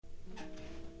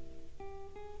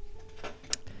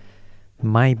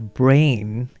My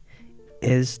brain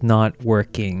is not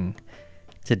working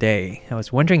today. I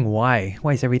was wondering why.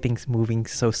 Why is everything moving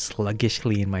so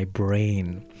sluggishly in my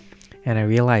brain? And I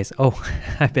realized,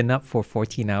 I've been up for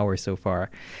 14 hours so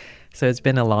far. So it's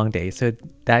been a long day. So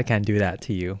that can do that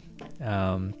to you.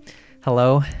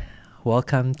 Hello.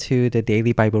 Welcome to the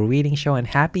Daily Bible Reading Show and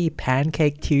happy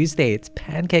Pancake Tuesday. It's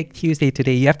Pancake Tuesday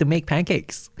today. You have to make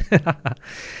pancakes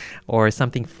or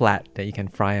something flat that you can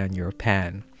fry on your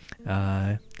pan.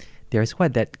 There's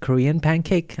that Korean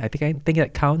pancake? I think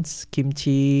that counts.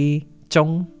 Kimchi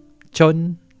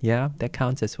chon. Yeah, that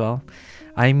counts as well.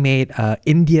 I made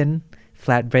Indian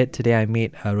flatbread today. I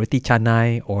made roti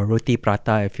canai or roti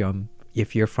prata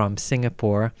if you're from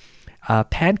Singapore.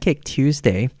 Pancake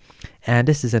Tuesday. And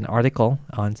this is an article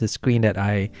on the screen that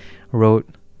I wrote,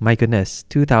 my goodness,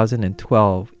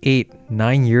 2012,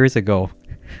 9 years ago.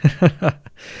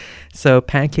 So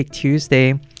Pancake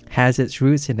Tuesday has its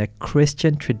roots in a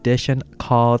Christian tradition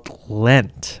called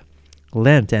Lent.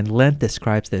 Lent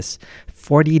describes this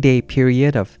 40-day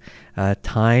period of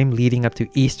time leading up to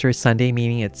Easter Sunday,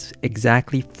 meaning it's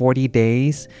exactly 40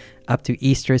 days up to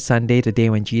Easter Sunday, the day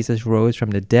when Jesus rose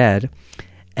from the dead.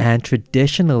 And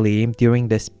traditionally, during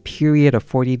this period of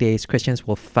 40 days, Christians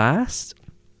will fast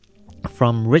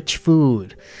from rich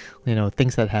food,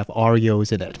 things that have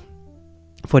Oreos in it,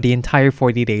 for the entire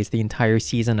 40 days, the entire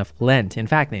season of Lent. In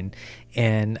fact,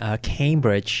 in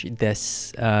Cambridge,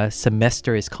 this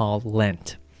semester is called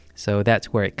Lent. So that's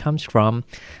where it comes from.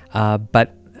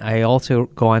 But I also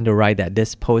go on to write that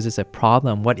this poses a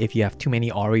problem. What if you have too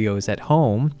many Oreos at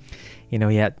home? You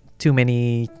had too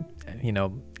many,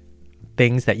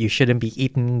 things that you shouldn't be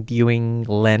eating during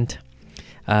Lent.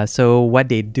 So what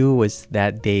they do is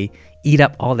that they eat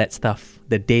up all that stuff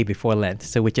the day before Lent,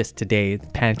 so which is today,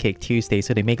 Pancake Tuesday.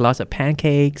 So they make lots of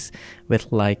pancakes with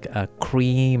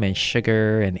cream and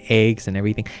sugar and eggs and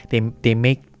everything. They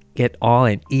make it all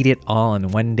and eat it all on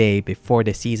one day before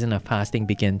the season of fasting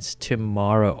begins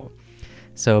tomorrow.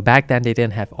 So back then they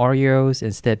didn't have Oreos.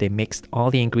 Instead, they mixed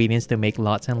all the ingredients to make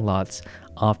lots and lots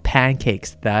of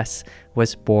pancakes. Thus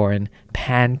was born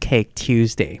Pancake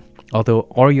Tuesday. Although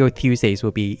Oreo Tuesdays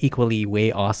will be equally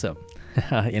way awesome.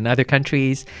 In other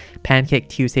countries, Pancake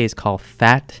Tuesday is called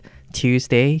Fat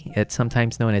Tuesday. It's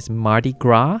sometimes known as Mardi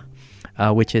Gras,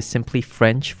 which is simply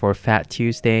French for Fat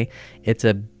Tuesday. It's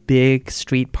a big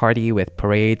street party with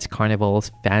parades,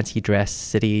 carnivals, fancy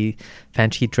dressed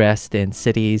in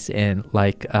cities in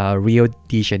Rio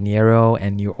de Janeiro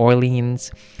and New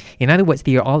Orleans. In other words,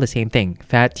 they are all the same thing.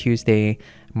 Fat Tuesday,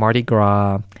 Mardi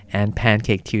Gras, and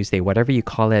Pancake Tuesday, whatever you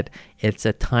call it, it's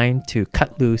a time to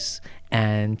cut loose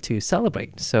and to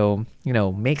celebrate. So,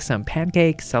 make some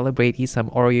pancakes, celebrate, eat some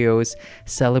Oreos,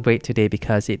 celebrate today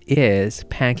because it is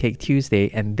Pancake Tuesday.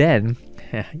 And then,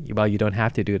 well, you don't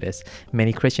have to do this.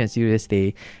 Many Christians do this.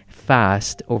 They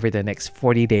fast over the next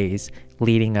 40 days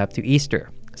leading up to Easter.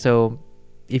 So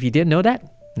if you didn't know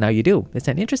that, now you do. It's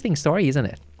an interesting story, isn't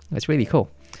it? It's really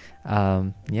cool.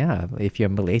 If you're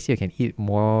in Malaysia, you can eat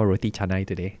more roti canai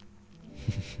today.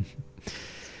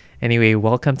 Anyway,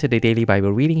 welcome to the Daily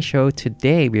Bible Reading Show.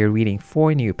 Today we are reading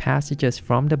 4 new passages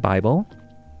from the Bible.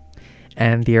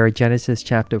 And they are Genesis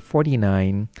chapter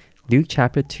 49, Luke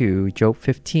chapter 2, Job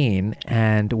 15,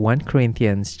 and 1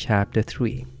 Corinthians chapter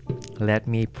 3. Let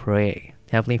me pray.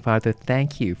 Heavenly Father,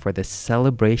 thank you for the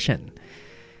celebration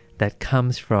that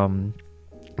comes from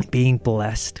being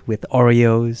blessed with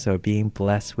Oreos or being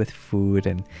blessed with food.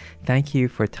 And thank you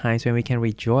for times when we can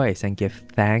rejoice and give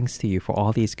thanks to you for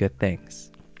all these good things.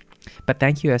 But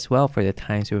thank you as well for the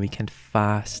times when we can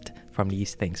fast from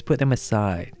these things, put them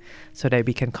aside so that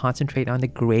we can concentrate on the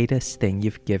greatest thing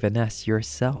you've given us,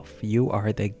 yourself. You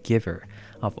are the giver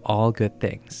of all good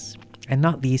things, and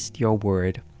not least your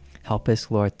word. Help us,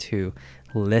 Lord, to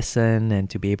listen and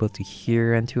to be able to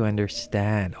hear and to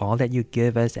understand all that you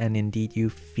give us, and indeed you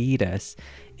feed us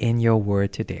in your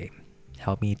word today.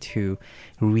 Help me to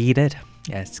read it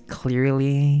as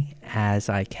clearly as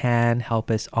I can.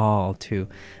 Help us all to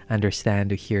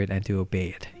understand, to hear it, and to obey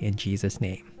it. In Jesus'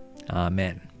 name,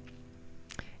 amen.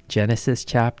 Genesis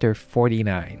chapter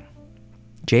 49.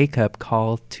 Jacob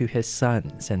called to his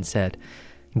sons and said,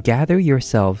 "Gather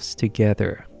yourselves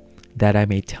together, that I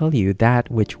may tell you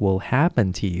that which will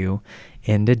happen to you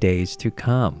in the days to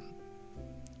come.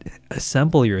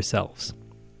 Assemble yourselves,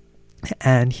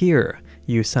 and hear,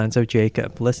 you sons of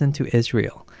Jacob. Listen to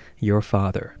Israel, your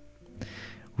father.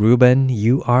 Reuben,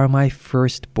 you are my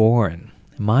firstborn,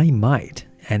 my might,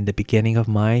 and the beginning of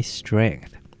my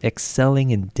strength,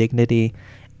 excelling in dignity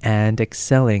and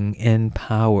excelling in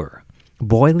power.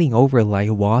 boiling over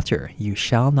like water. You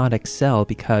shall not excel,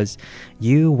 because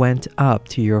you went up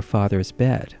to your father's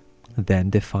bed, then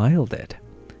defiled it.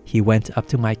 He went up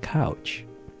to my couch.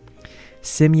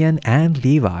 Simeon and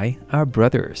Levi are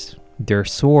brothers. Their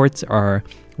swords are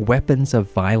weapons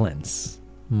of violence.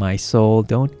 My soul,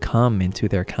 don't come into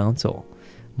their council.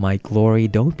 My glory,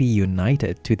 don't be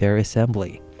united to their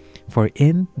assembly. For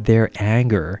in their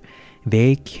anger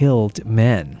they killed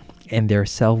men. In their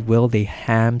self-will they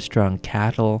hamstrung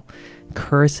cattle.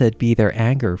 Cursed be their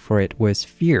anger, for it was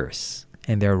fierce,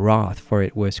 and their wrath, for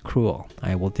it was cruel.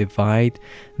 I will divide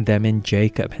them in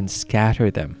Jacob and scatter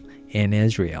them in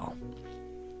Israel.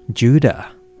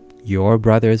 Judah, your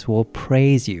brothers will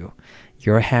praise you.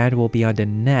 Your hand will be on the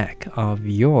neck of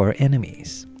your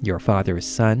enemies. Your father's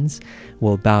sons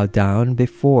will bow down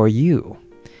before you.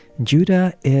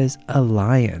 Judah is a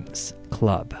lion's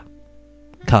cub.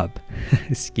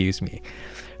 Excuse me.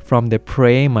 From the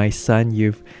prey, my son,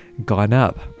 you've gone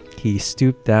up. He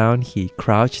stooped down, he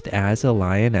crouched as a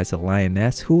lion, as a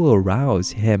lioness. Who will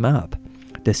rouse him up?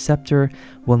 The scepter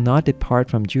will not depart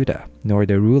from Judah, nor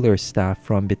the ruler's staff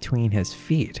from between his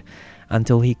feet,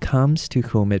 until he comes to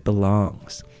whom it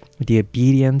belongs. The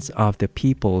obedience of the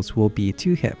peoples will be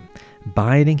to him,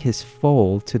 binding his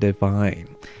foal to the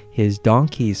vine, his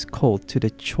donkey's colt to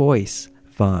the choice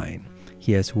vine.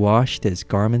 He has washed his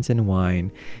garments in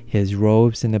wine, his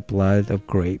robes in the blood of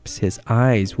grapes. His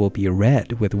eyes will be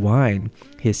red with wine,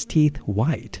 his teeth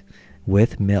white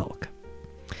with milk.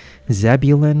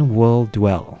 Zebulun will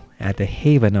dwell at the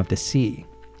haven of the sea.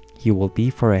 He will be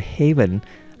for a haven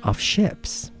of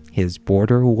ships. His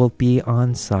border will be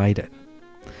on Sidon.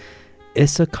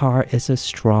 Issachar is a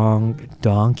strong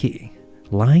donkey,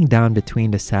 lying down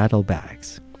between the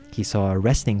saddlebags. He saw a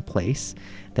resting place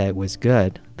that it was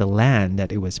good, the land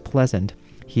that it was pleasant.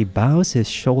 He bows his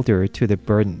shoulder to the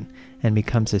burden and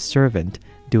becomes a servant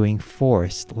doing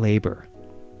forced labor.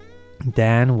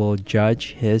 Dan will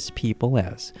judge his people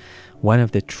as one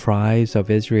of the tribes of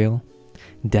Israel.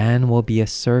 Dan will be a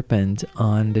serpent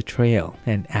on the trail,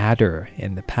 an adder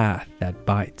in the path that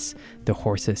bites the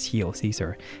horse's heels. These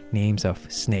are names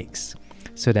of snakes,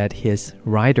 so that his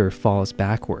rider falls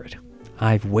backward.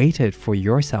 I've waited for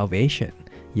your salvation,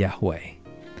 Yahweh.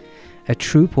 A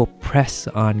troop will press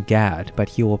on Gad, but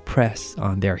he will press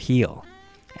on their heel.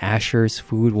 Asher's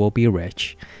food will be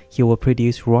rich. He will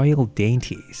produce royal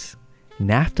dainties.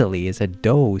 Naphtali is a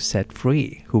doe set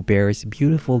free, who bears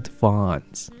beautiful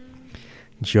fawns.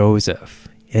 Joseph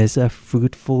is a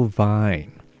fruitful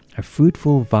vine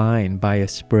by a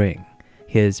spring.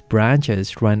 His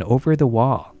branches run over the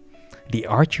wall. The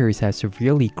archers had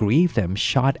severely grieved him,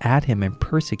 shot at him, and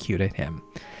persecuted him.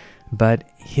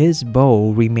 But his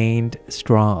bow remained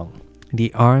strong.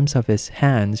 The arms of his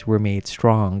hands were made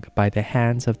strong by the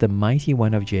hands of the mighty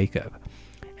one of Jacob.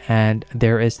 And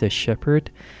there is the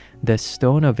shepherd, the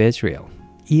stone of Israel,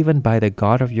 even by the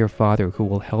God of your father who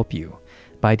will help you,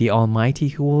 by the Almighty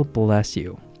who will bless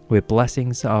you, with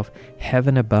blessings of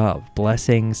heaven above,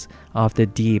 blessings of the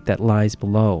deep that lies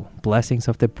below, blessings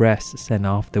of the breasts and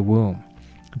of the womb.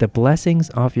 The blessings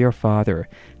of your father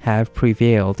have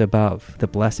prevailed above the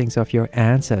blessings of your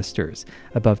ancestors,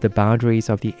 above the boundaries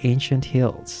of the ancient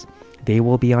hills. They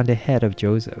will be on the head of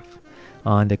Joseph,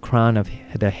 on the crown of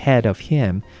the head of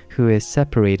him who is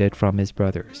separated from his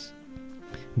brothers.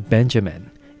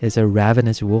 Benjamin is a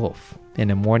ravenous wolf. In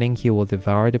the morning he will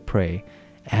devour the prey.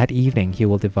 At evening he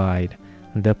will divide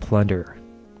the plunder.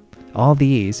 All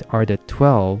these are the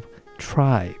 12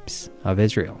 tribes of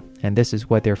Israel. And this is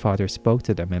what their father spoke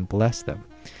to them and blessed them.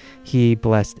 He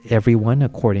blessed everyone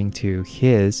according to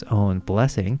his own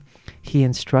blessing. He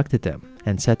instructed them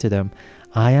and said to them,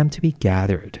 I am to be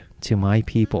gathered to my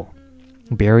people.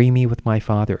 Bury me with my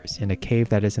fathers in the cave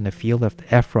that is in the field of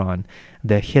Ephron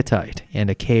the Hittite, in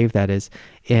the cave that is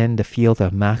in the field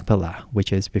of Machpelah,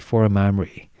 which is before Mamre,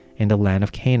 in the land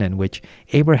of Canaan, which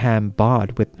Abraham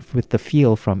bought with the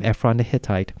field from Ephron the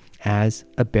Hittite as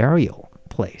a burial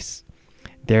place.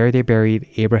 There they buried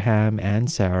Abraham and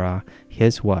Sarah,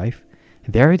 his wife.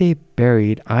 There they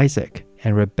buried Isaac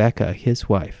and Rebekah, his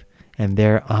wife. And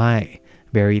there I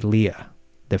buried Leah,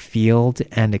 the field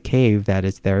and the cave that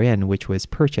is therein, which was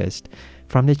purchased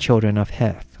from the children of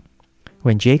Heth.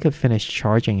 When Jacob finished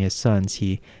charging his sons,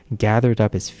 he gathered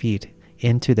up his feet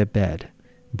into the bed,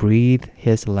 breathed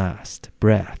his last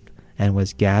breath, and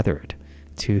was gathered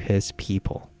to his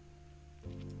people.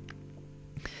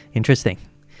 Interesting.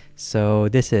 So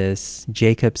this is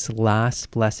Jacob's last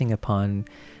blessing upon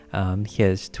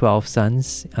his 12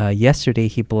 sons. Yesterday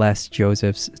he blessed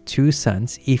Joseph's 2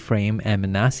 sons, Ephraim and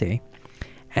Manasseh.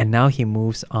 And now he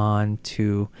moves on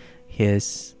to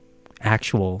his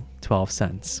actual 12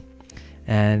 sons.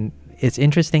 And it's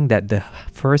interesting that the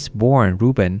firstborn,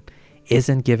 Reuben,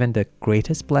 isn't given the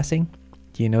greatest blessing.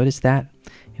 Do you notice that?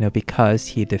 Because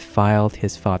he defiled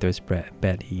his father's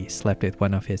bed. He slept with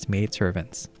one of his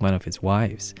maidservants, one of his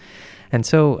wives. And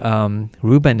so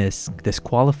Reuben is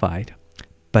disqualified.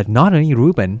 But not only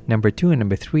Reuben, number 2 and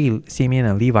number 3, Simeon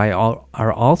and Levi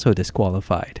are also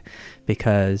disqualified,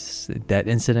 because that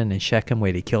incident in Shechem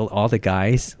where they killed all the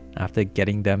guys after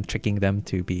tricking them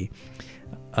to be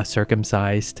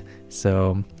circumcised.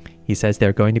 So he says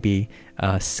they're going to be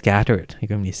scattered. They're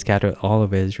going to be scattered all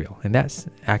over Israel. And that's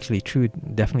actually true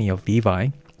definitely of Levi.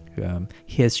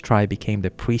 His tribe became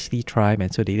the priestly tribe,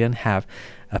 and so they didn't have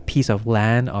a piece of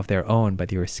land of their own, but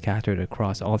they were scattered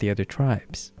across all the other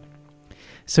tribes.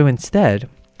 So instead,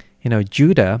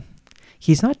 Judah,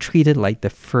 he's not treated like the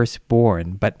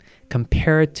firstborn, but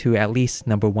compared to at least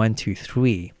number 1, 2,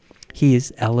 3, he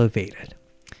is elevated.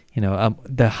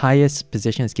 The highest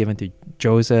position is given to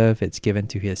Joseph. It's given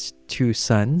to his 2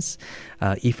 sons,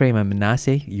 Ephraim and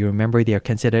Manasseh. You remember they are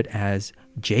considered as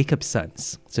Jacob's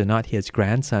sons, so not his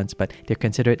grandsons, but they're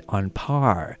considered on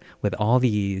par with all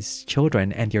these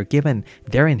children, and they're given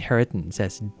their inheritance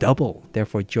as double.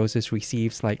 Therefore, Joseph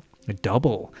receives like a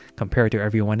double compared to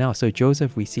everyone else. So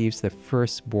Joseph receives the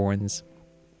firstborn's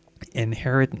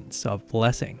inheritance of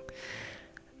blessing.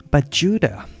 But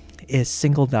Judah is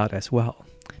singled out as well,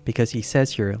 because he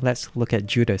says here, let's look at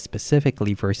Judah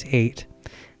specifically, verse 8,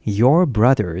 your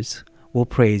brothers will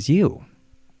praise you.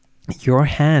 Your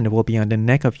hand will be on the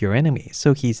neck of your enemy.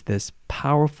 So he's this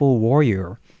powerful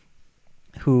warrior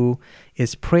who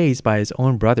is praised by his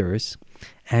own brothers,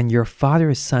 and your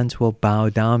father's sons will bow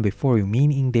down before you,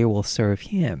 meaning they will serve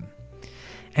him.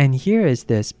 And here is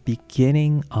this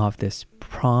beginning of this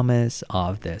promise,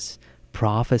 of this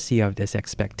prophecy, of this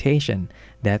expectation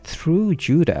that through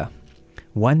Judah,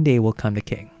 one day will come the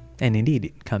king. And indeed,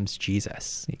 it comes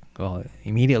Jesus. Well,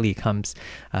 immediately comes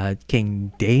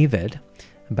King David,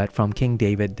 but from King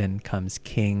David then comes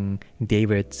King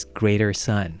David's greater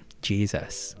son,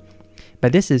 Jesus.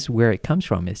 But this is where it comes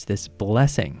from, is this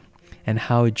blessing, and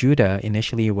how Judah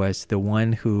initially was the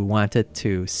one who wanted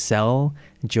to sell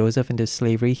Joseph into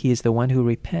slavery. He is the one who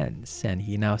repents, and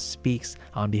he now speaks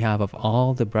on behalf of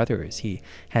all the brothers. He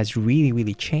has really,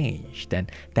 really changed,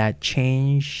 and that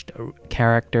changed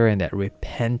character and that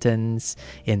repentance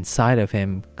inside of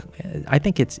him, I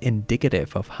think it's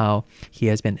indicative of how he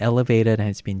has been elevated and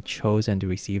has been chosen to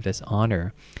receive this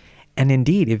honor. And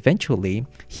indeed, eventually,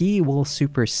 he will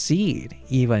supersede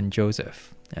even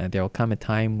Joseph. There will come a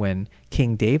time when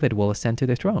King David will ascend to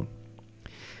the throne.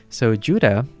 So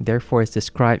Judah, therefore, is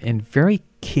described in very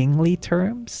kingly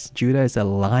terms. Judah is a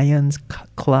lion's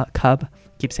cub.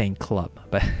 Keep saying club,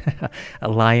 but a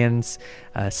lion's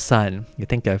son. You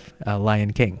think of a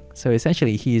Lion King. So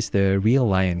essentially, he is the real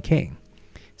Lion King.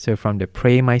 So from the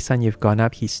prey, my son, you've gone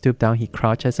up. He stooped down. He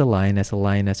crouched as a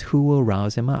lioness. Who will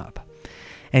rouse him up?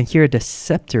 And here the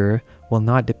scepter will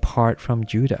not depart from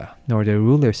Judah, nor the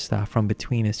ruler's staff from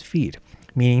between his feet.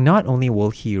 Meaning not only will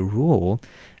he rule,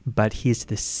 but his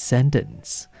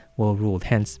descendants will rule,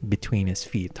 hence between his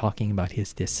feet, talking about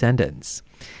his descendants,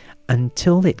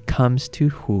 until it comes to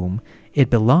whom it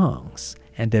belongs,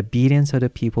 and the obedience of the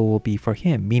people will be for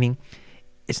him. Meaning,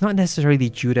 it's not necessarily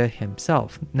Judah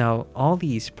himself. Now, all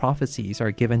these prophecies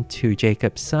are given to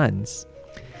Jacob's sons,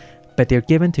 but they're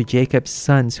given to Jacob's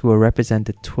sons who will represent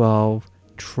the 12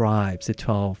 tribes, the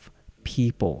 12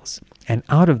 peoples. And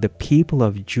out of the people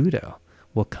of Judah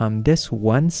will come this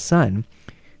one son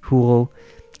whom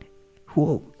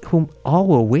all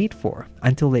will wait for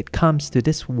until it comes to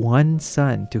this one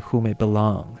son to whom it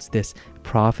belongs, this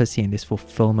prophecy and this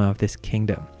fulfillment of this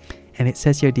kingdom. And it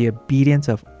says here, the obedience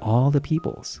of all the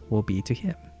peoples will be to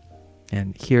him.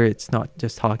 And here it's not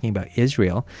just talking about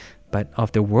Israel, but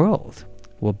of the world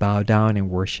will bow down and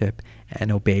worship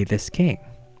and obey this king.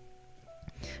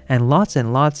 And lots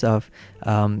of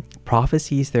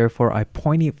prophecies, therefore, are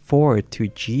pointing forward to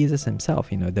Jesus himself.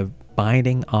 The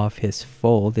binding of his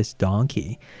foal, this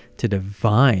donkey, to the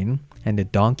vine, and the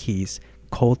donkey's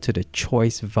colt to the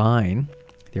choice vine.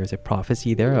 There's a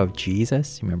prophecy there of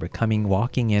Jesus. Remember,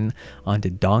 walking in on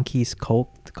the donkey's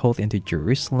colt into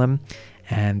Jerusalem.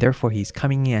 And therefore, he's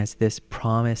coming in as this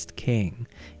promised king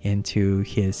into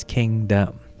his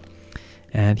kingdom.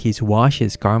 And he's washed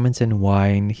his garments in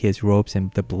wine, his robes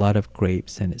in the blood of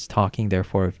grapes. And it's talking,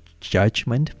 therefore, of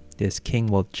judgment. This king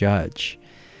will judge.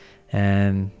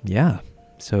 And yeah,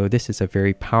 so this is a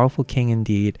very powerful king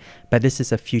indeed. But this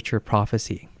is a future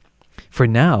prophecy. For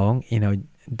now,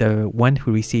 the one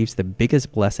who receives the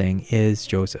biggest blessing is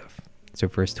Joseph. So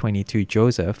verse 22,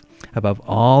 Joseph, above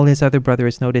all his other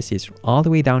brothers, notice he's all the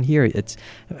way down here. It's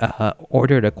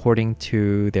ordered according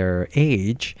to their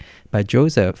age. But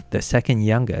Joseph, the second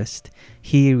youngest,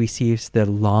 he receives the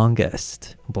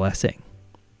longest blessing.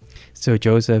 So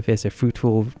Joseph is a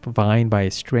fruitful vine by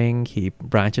a string. He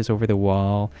branches over the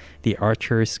wall. The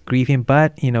archers grieve him,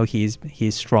 but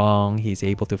he's strong. He's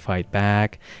able to fight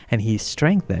back, and he's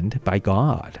strengthened by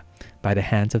God, by the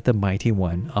hands of the mighty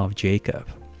one of Jacob.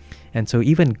 And so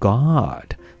even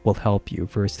God will help you,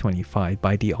 verse 25,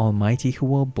 by the Almighty who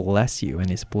will bless you, and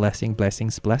his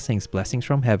blessings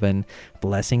from heaven,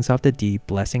 blessings of the deep,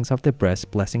 blessings of the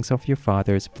breast, blessings of your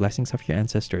fathers, blessings of your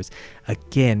ancestors.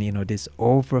 Again, this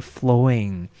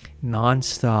overflowing,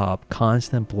 non-stop,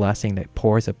 constant blessing that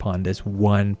pours upon this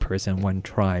one person, one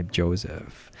tribe,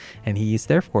 Joseph. And he is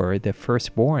therefore the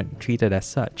firstborn, treated as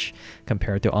such,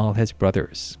 compared to all his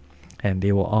brothers. And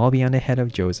they will all be on the head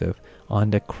of Joseph,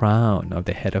 on the crown of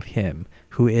the head of him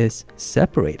who is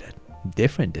separated,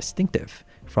 different, distinctive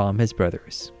from his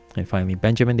brothers. And finally,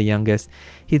 Benjamin, the youngest,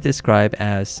 he's described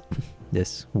as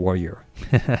this warrior,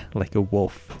 like a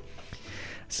wolf.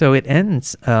 So it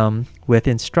ends with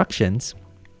instructions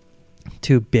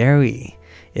to bury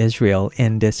Israel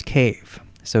in this cave.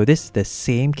 So this is the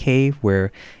same cave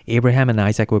where Abraham and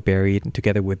Isaac were buried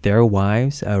together with their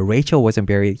wives. Rachel wasn't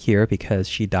buried here because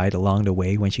she died along the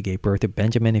way when she gave birth to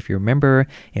Benjamin, if you remember,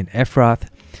 in Ephrath.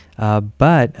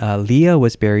 But Leah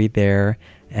was buried there,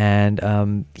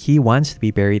 and he wants to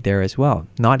be buried there as well.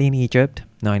 Not in Egypt,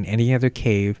 not in any other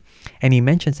cave. And he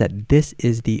mentions that this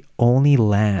is the only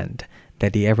land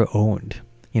that they ever owned.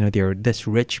 They're this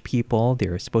rich people.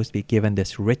 They're supposed to be given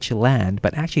this rich land,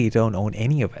 but actually they don't own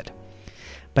any of it.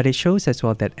 But it shows as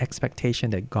well that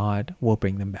expectation that God will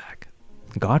bring them back.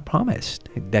 God promised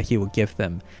that he will give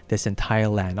them this entire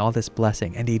land, all this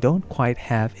blessing, and they don't quite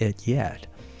have it yet.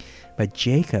 But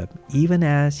Jacob, even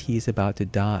as he's about to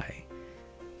die,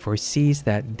 foresees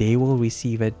that they will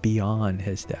receive it beyond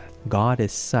his death. God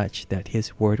is such that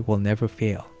his word will never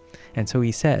fail. And so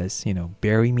he says,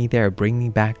 bury me there, bring me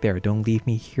back there, don't leave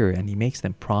me here. And he makes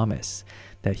them promise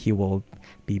that he will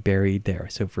be buried there.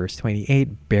 So verse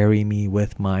 28, bury me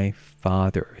with my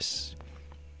fathers.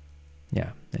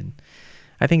 Yeah, and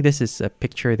I think this is a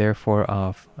picture, therefore,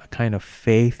 of a kind of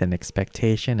faith and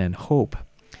expectation and hope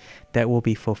that will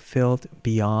be fulfilled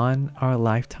beyond our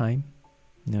lifetime.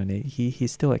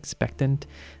 He's still expectant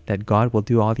that God will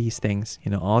do all these things,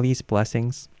 all these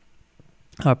blessings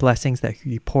are blessings that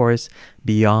he pours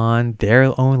beyond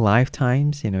their own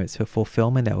lifetimes. It's a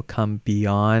fulfillment that will come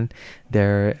beyond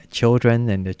their children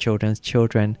and their children's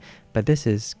children. But this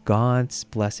is God's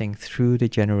blessing through the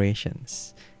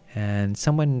generations. And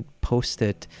someone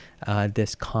posted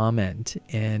this comment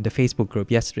in the Facebook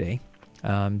group yesterday.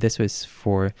 This was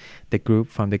for the group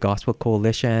from the Gospel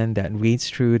Coalition that reads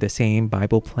through the same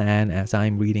Bible plan as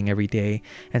I'm reading every day.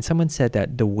 And someone said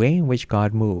that the way in which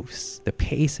God moves, the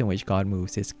pace in which God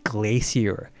moves is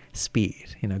glacier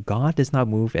speed. God does not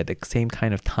move at the same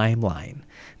kind of timeline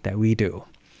that we do.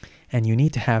 And you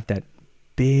need to have that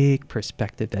big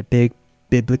perspective, that big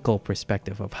biblical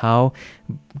perspective of how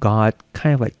God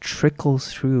kind of like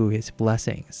trickles through his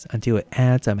blessings until it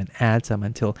adds them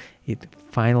until it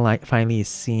finally is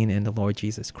seen in the Lord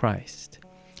Jesus Christ.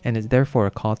 And it's therefore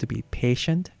a call to be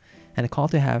patient and a call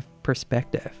to have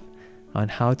perspective on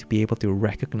how to be able to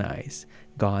recognize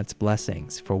God's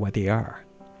blessings for what they are.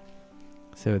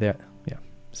 So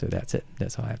that's it.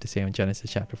 That's all I have to say on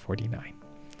Genesis chapter 49.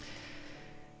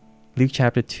 Luke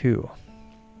chapter 2.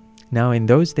 Now in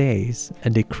those days, a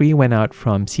decree went out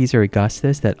from Caesar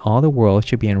Augustus that all the world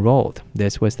should be enrolled.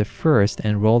 This was the first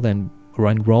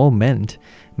enrollment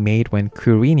made when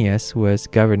Quirinius was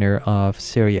governor of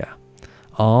Syria.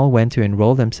 All went to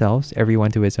enroll themselves,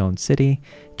 everyone to his own city.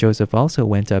 Joseph also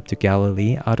went up to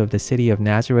Galilee, out of the city of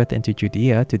Nazareth into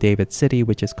Judea, to David's city,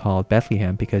 which is called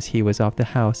Bethlehem, because he was of the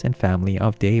house and family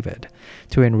of David,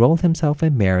 to enroll himself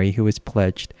in Mary, who was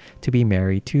pledged to be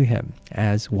married to him,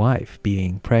 as wife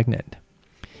being pregnant.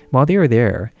 While they were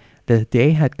there, the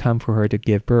day had come for her to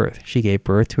give birth. She gave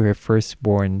birth to her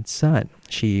firstborn son.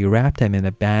 She wrapped him in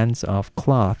the bands of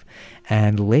cloth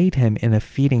and laid him in a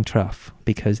feeding trough,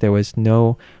 because there was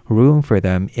no room for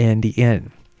them in the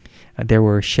inn. There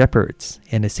were shepherds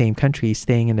in the same country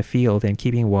staying in the field and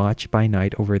keeping watch by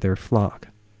night over their flock.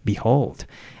 Behold,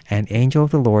 an angel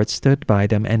of the Lord stood by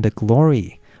them, and the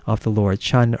glory of the Lord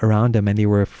shone around them, and they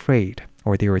were afraid,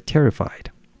 or they were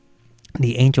terrified.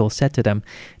 The angel said to them,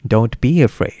 "Don't be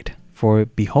afraid, for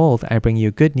behold, I bring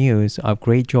you good news of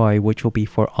great joy, which will be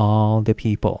for all the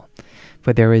people.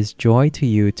 For there is joy to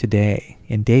you today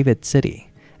in David's city,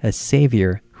 a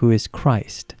Savior who is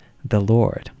Christ the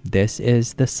Lord. This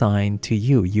is the sign to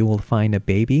you. You will find a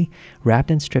baby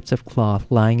wrapped in strips of cloth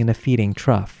lying in a feeding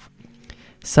trough."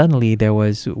 Suddenly there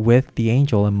was with the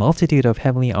angel a multitude of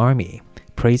heavenly army,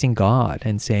 praising God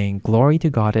and saying, "Glory to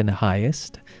God in the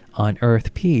highest, on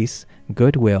earth peace,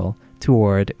 goodwill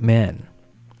toward men."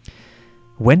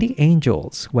 When the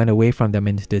angels went away from them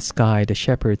into the sky, the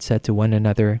shepherds said to one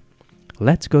another,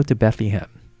 "Let's go to Bethlehem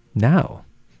now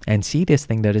and see this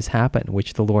thing that has happened,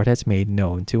 which the Lord has made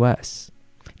known to us."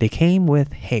 They came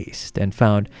with haste and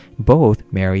found both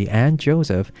Mary and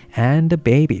Joseph, and the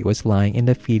baby was lying in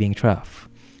the feeding trough.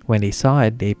 When they saw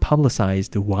it, they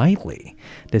publicized widely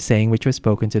the saying which was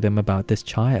spoken to them about this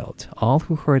child. All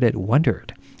who heard it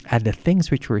wondered at the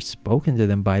things which were spoken to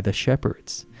them by the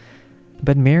shepherds.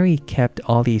 But Mary kept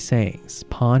all these sayings,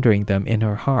 pondering them in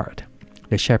her heart.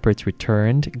 The shepherds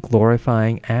returned,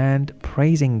 glorifying and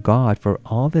praising God for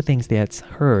all the things they had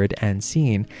heard and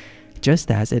seen,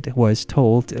 just as it was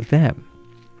told them.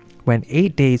 When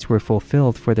 8 days were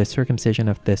fulfilled for the circumcision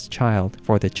of this child,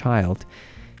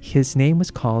 his name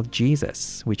was called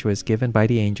Jesus, which was given by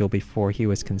the angel before he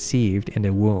was conceived in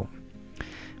the womb.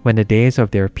 When the days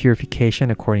of their purification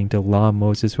according to the law of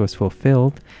Moses was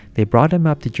fulfilled, they brought him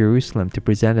up to Jerusalem to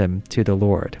present him to the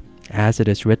Lord. As it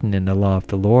is written in the law of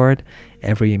the Lord,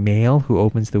 every male who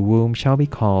opens the womb shall be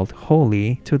called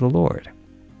holy to the Lord,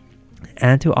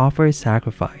 and to offer a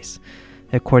sacrifice,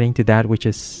 according to that which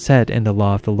is said in the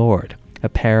law of the Lord, a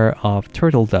pair of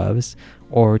turtle doves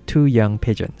or 2 young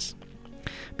pigeons.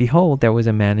 Behold, there was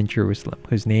a man in Jerusalem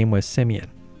whose name was Simeon.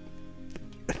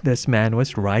 This man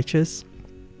was righteous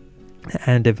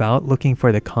and devout, looking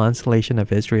for the consolation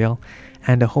of Israel,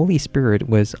 and the Holy Spirit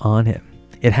was on him.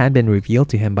 It had been revealed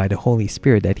to him by the Holy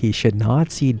Spirit that he should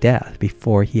not see death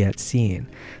before he had seen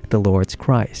the Lord's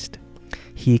Christ.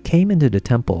 He came into the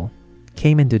temple,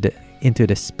 into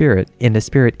the spirit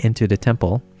into the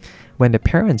temple. When the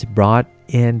parents brought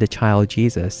in the child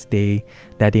Jesus,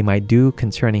 that they might do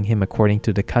concerning him according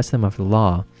to the custom of the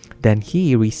law, then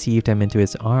he received him into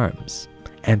his arms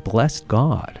and blessed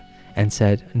God, and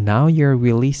said, "Now you're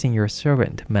releasing your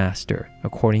servant, Master,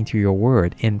 according to your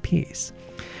word, in peace.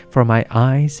 For my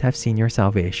eyes have seen your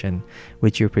salvation,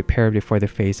 which you prepared before the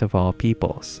face of all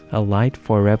peoples, a light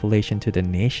for revelation to the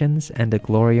nations and the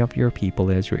glory of your people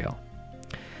Israel."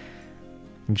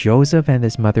 Joseph and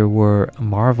his mother were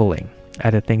marveling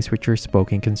at the things which were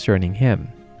spoken concerning him.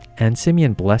 And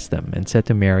Simeon blessed them and said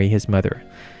to Mary his mother,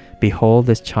 "Behold,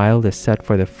 this child is set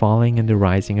for the falling and the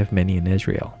rising of many in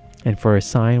Israel, and for a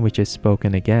sign which is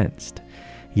spoken against.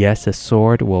 Yes, a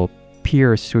sword will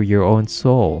pierce through your own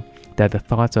soul, that the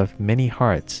thoughts of many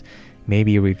hearts may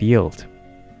be revealed."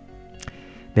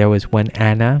 There was one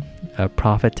Anna, a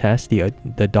prophetess,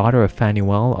 the daughter of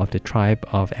Phanuel of the tribe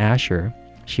of Asher.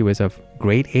 She was of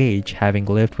great age, having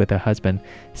lived with a husband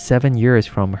 7 years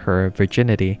from her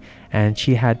virginity, and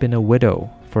she had been a widow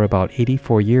for about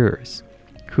 84 years,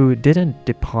 who didn't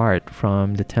depart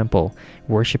from the temple,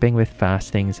 worshipping with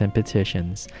fastings and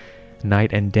petitions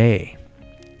night and day.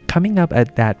 Coming up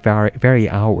at that very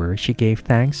hour, she gave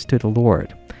thanks to the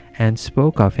Lord and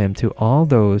spoke of him to all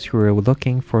those who were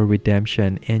looking for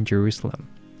redemption in Jerusalem.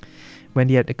 When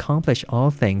they had accomplished all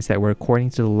things that were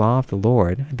according to the law of the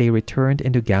Lord, they returned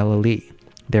into Galilee,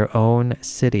 their own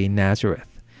city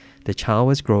Nazareth. The child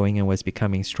was growing and was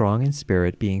becoming strong in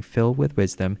spirit, being filled with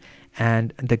wisdom,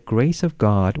 and the grace of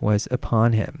God was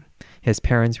upon him. His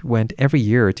parents went every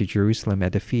year to Jerusalem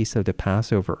at the feast of the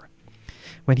Passover.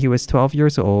 When he was 12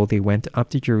 years old, they went up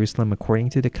to Jerusalem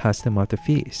according to the custom of the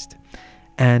feast.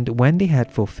 And when they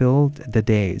had fulfilled the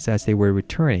days as they were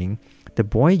returning, the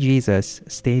boy Jesus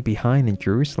stayed behind in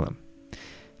Jerusalem.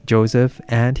 Joseph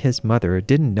and his mother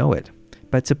didn't know it,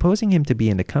 but supposing him to be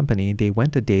in the company, they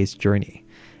went a day's journey,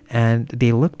 and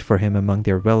they looked for him among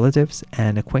their relatives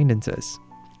and acquaintances.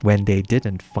 When they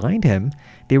didn't find him,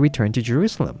 they returned to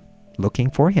Jerusalem, looking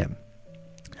for him.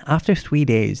 After 3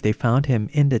 days, they found him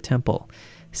in the temple,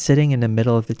 sitting in the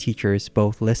middle of the teachers,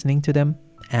 both listening to them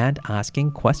and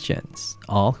asking questions.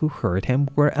 All who heard him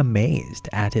were amazed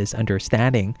at his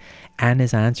understanding and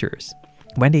his answers.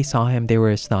 When they saw him, they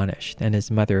were astonished, and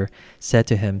his mother said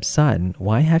to him, "Son,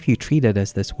 why have you treated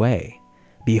us this way?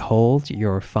 Behold,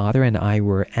 your father and I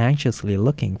were anxiously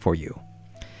looking for you."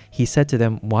 He said to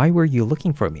them, "Why were you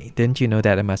looking for me? Didn't you know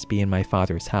that I must be in my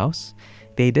father's house?"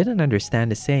 They didn't understand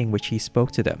the saying which he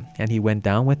spoke to them, and he went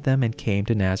down with them and came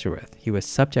to Nazareth. He was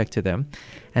subject to them,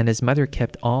 and his mother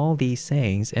kept all these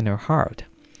sayings in her heart.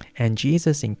 And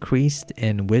Jesus increased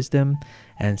in wisdom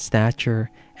and stature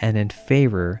and in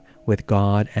favor with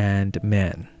God and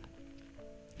men.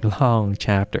 long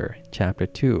chapter, chapter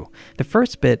 2. The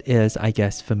first bit is, I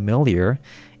guess, familiar.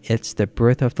 It's the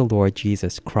birth of the Lord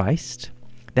Jesus Christ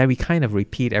that we kind of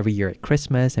repeat every year at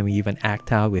Christmas, and we even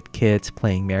act out with kids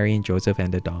playing Mary and Joseph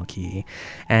and the donkey.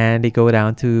 And they go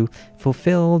down to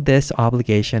fulfill this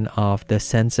obligation of the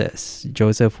census.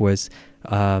 Joseph was,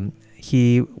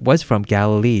 he was from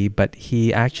Galilee, but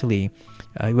he actually,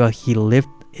 he lived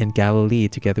in Galilee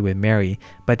together with Mary,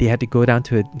 but they had to go down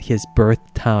to his birth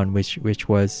town, which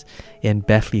was in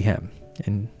Bethlehem.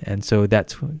 And so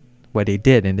that's what they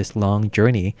did in this long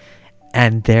journey.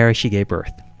 And there she gave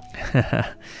birth.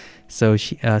 So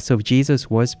Jesus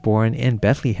was born in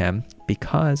Bethlehem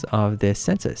because of this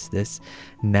census, this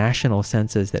national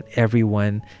census that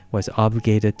everyone was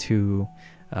obligated to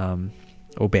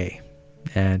obey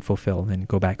and fulfill and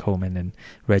go back home and then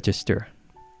register.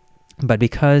 But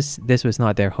because this was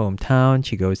not their hometown,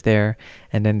 she goes there,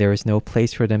 and then there was no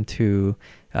place for them to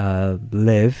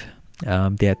live.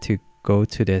 They had to go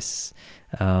to this.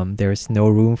 There's no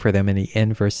room for them in the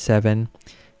inn, verse 7.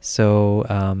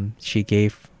 So she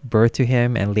gave birth to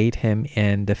him and laid him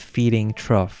in the feeding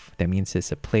trough. That means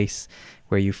it's a place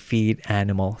where you feed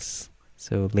animals.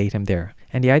 So laid him there.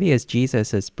 And the idea is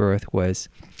Jesus' birth was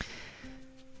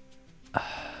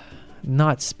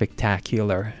not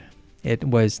spectacular. It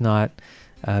was not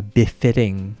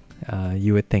befitting,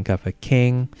 you would think, of a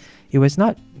king. It was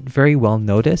not very well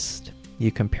noticed.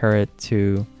 You compare it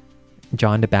to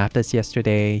John the Baptist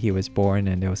yesterday. He was born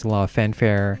and there was a lot of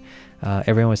fanfare.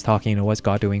 Everyone was talking, what's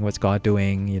God doing? What's God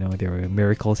doing? There were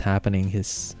miracles happening.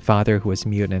 His father, who was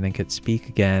mute and then could speak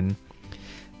again.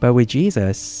 But with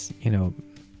Jesus,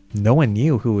 no one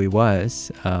knew who he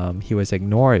was. He was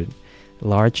ignored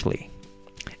largely,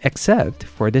 except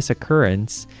for this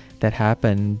occurrence that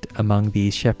happened among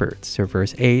these shepherds. So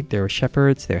verse 8, there were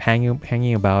shepherds, they're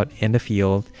hanging about in the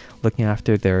field, looking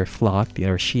after their flock,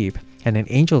 their sheep, and then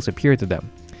angels appeared to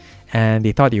them. And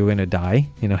they thought you were going to die.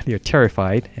 They're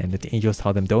terrified, and the angels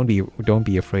tell them, don't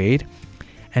be afraid.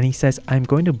 And he says, I'm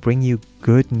going to bring you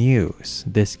good news,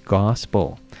 this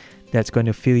gospel, that's going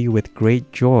to fill you with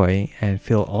great joy and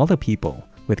fill all the people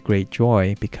with great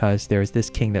joy, because there's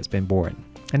this king that's been born.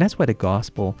 And that's what the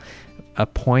gospel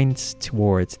points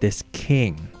towards, this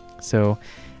king. So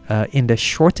in the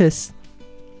shortest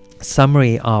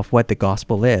summary of what the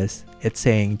gospel is, it's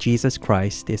saying Jesus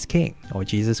Christ is king, or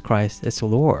Jesus Christ is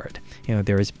Lord.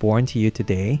 There is born to you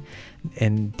today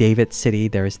in David's city,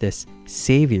 there is this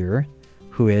Savior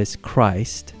who is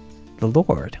Christ the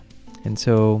Lord. And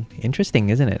so interesting,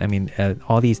 isn't it? I mean,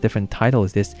 all these different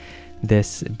titles.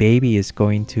 This baby is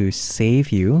going to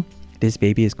save you. This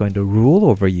baby is going to rule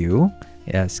over you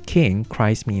as king.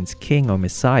 Christ means king or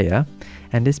Messiah.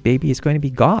 And this baby is going to be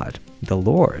God, the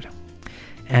Lord.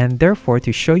 And therefore,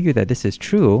 to show you that this is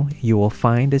true, you will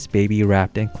find this baby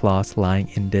wrapped in cloths lying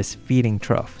in this feeding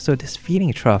trough. So this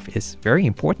feeding trough is very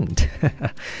important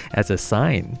as a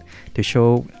sign to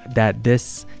show that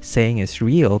this saying is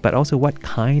real, but also what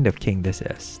kind of king this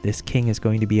is. This king is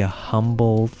going to be a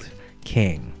humbled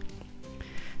king.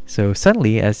 So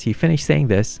suddenly, as he finished saying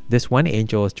this one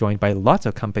angel is joined by lots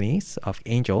of companies of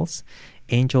angels,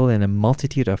 angel and a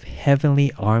multitude of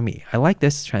heavenly army. I like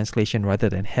this translation rather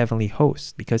than heavenly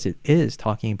host, because it is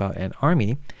talking about an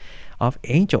army of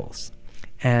angels.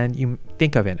 And you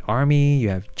think of an army, you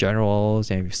have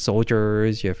generals and you have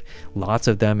soldiers, you have lots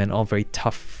of them and all very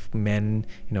tough men.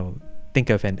 Think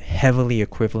of an heavenly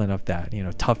equivalent of that,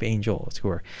 tough angels who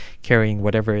are carrying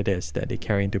whatever it is that they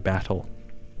carry into battle.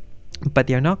 But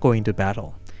they're not going to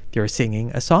battle. They're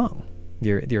singing a song.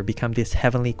 They're become this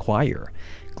heavenly choir.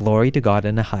 Glory to God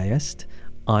in the highest,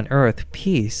 on earth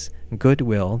peace,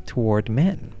 goodwill toward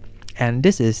men. And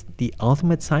this is the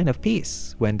ultimate sign of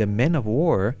peace, when the men of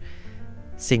war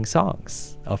sing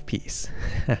songs of peace.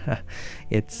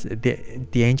 It's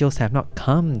the angels have not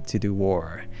come to do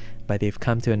war, but they've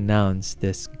come to announce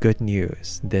this good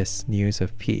news, this news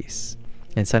of peace.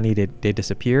 And suddenly they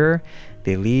disappear,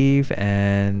 they leave,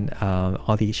 and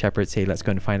all these shepherds say, let's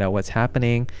go and find out what's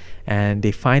happening. And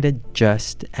they find it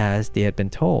just as they had been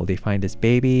told. They find this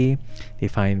baby, they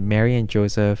find Mary and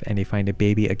Joseph, and they find the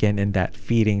baby again in that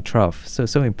feeding trough.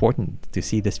 So important to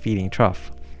see this feeding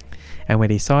trough. And when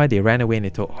they saw it, they ran away and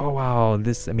they told, oh wow,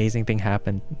 this amazing thing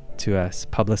happened to us,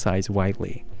 publicized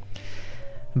widely.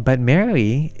 But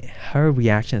Mary, her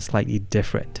reaction is slightly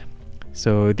different.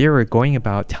 So they were going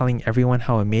about telling everyone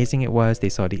how amazing it was. They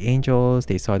saw the angels,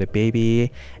 they saw the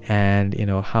baby, and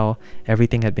how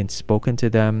everything had been spoken to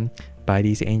them by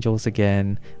these angels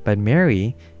again. But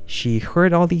Mary, she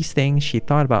heard all these things, she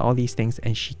thought about all these things,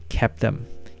 and she kept them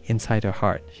inside her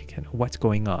heart. She kind of, what's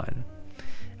going on?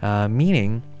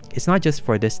 Meaning, it's not just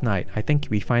for this night. I think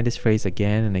we find this phrase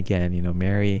again and again,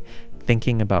 Mary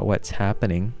thinking about what's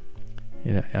happening.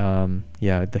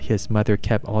 His mother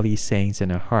kept all these sayings in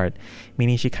her heart,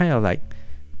 meaning she kind of like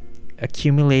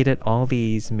accumulated all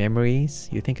these memories.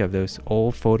 You think of those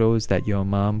old photos that your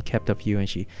mom kept of you, and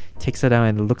she takes it out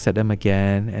and looks at them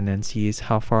again, and then sees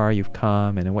how far you've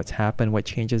come and then what's happened, what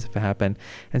changes have happened.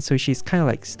 And so she's kind of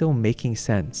like still making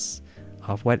sense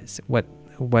of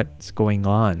what's going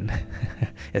on,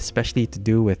 especially to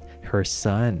do with her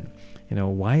son.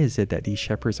 Why is it that these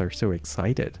shepherds are so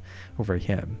excited over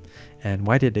him? And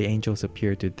why did the angels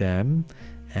appear to them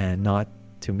and not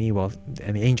to me? Well,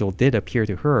 an angel did appear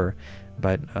to her,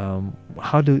 but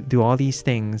how do all these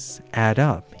things add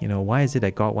up? Why is it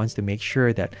that God wants to make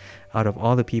sure that out of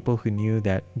all the people who knew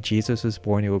that Jesus was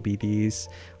born, it will be these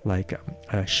like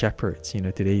shepherds?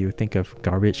 Today you think of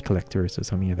garbage collectors or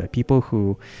something like that, people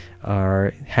who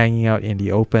are hanging out in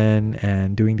the open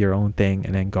and doing their own thing,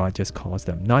 and then God just calls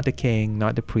them, not the king,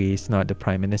 not the priest, not the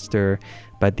prime minister,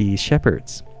 but these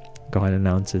shepherds. God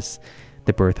announces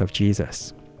the birth of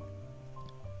Jesus.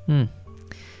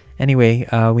 Anyway,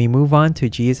 we move on to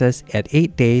Jesus at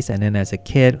 8 days, and then as a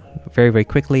kid, very, very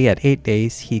quickly, at 8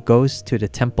 days, he goes to the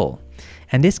temple.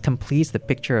 And this completes the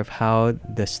picture of how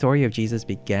the story of Jesus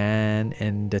began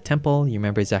in the temple. You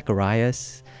remember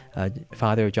Zacharias,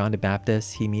 father of John the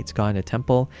Baptist, he meets God in the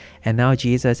temple. And now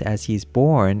Jesus, as he's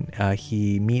born,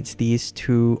 he meets these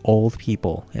two old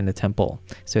people in the temple.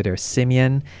 So there's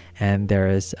Simeon and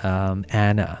there's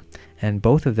Anna. And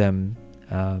both of them,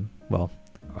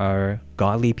 are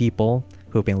godly people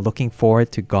who've been looking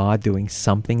forward to God doing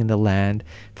something in the land.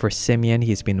 For Simeon,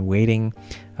 he's been waiting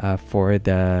for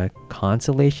the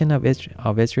consolation of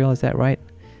Israel. Is that right?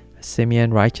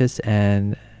 Simeon, righteous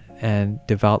and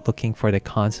devout, looking for the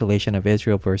consolation of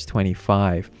Israel, verse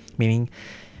 25. Meaning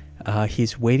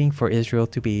he's waiting for Israel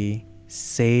to be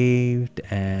saved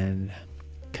and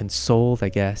consoled, I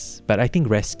guess. But I think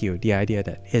rescued, the idea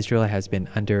that Israel has been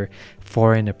under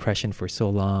foreign oppression for so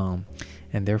long,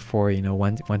 and therefore,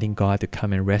 wanting God to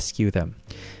come and rescue them.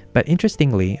 But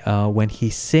interestingly, when he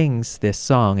sings this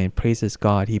song and praises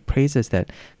God, he praises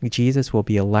that Jesus will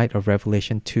be a light of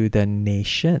revelation to the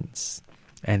nations,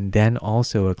 and then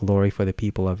also a glory for the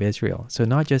people of Israel. So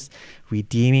not just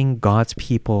redeeming God's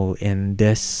people in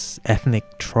this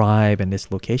ethnic tribe and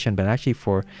this location, but actually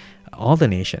for all the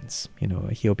nations.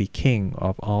 He'll be king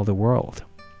of all the world.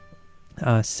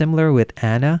 Similar with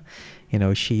Anna,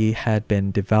 she had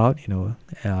been devout,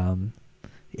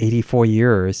 84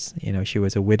 years, she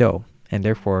was a widow, and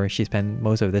therefore she spent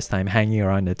most of this time hanging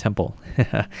around the temple.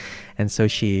 And so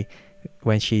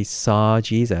when she saw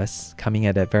Jesus coming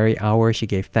at that very hour, she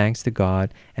gave thanks to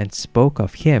God and spoke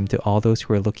of him to all those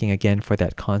who were looking again for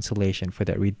that consolation, for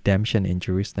that redemption in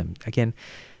Jerusalem. Again,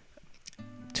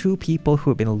 two people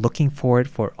who have been looking forward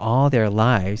for all their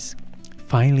lives,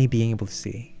 finally being able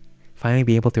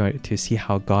to see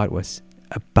how God was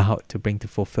about to bring to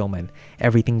fulfillment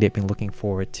everything they've been looking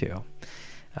forward to.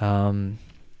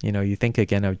 You think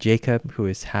again of Jacob, who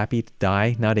is happy to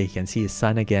die now that he can see his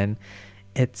son again.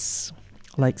 It's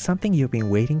like something you've been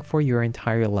waiting for your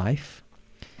entire life.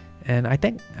 And I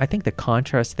think the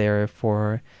contrast there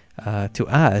for to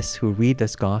us who read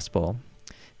this gospel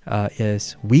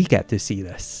is we get to see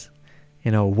this.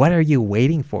 What are you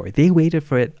waiting for? They waited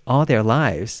for it all their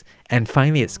lives, and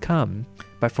finally it's come.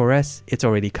 But for us, it's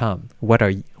already come. What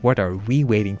are we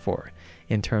waiting for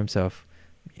in terms of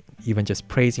even just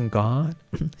praising God,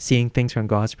 seeing things from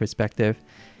God's perspective,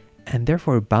 and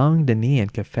therefore bowing the knee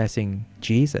and confessing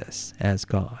Jesus as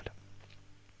God?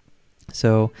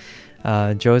 So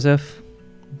Joseph,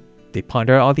 they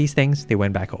pondered all these things. They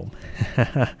went back home.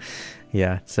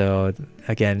 Yeah, so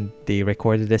again, they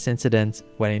recorded this incident.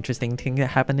 What an interesting thing that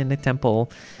happened in the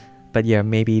temple. But yeah,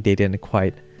 maybe they didn't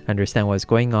quite understand what was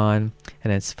going on.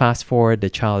 And then fast forward, the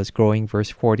child is growing, verse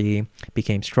 40,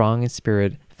 became strong in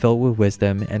spirit, filled with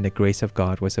wisdom, and the grace of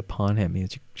God was upon him.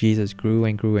 Jesus grew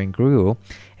and grew and grew.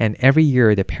 And every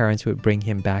year, the parents would bring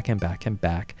him back and back and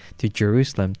back to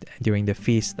Jerusalem during the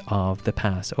feast of the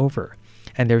Passover.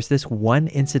 And there's this one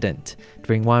incident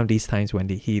during one of these times when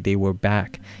they were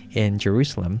back in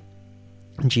Jerusalem.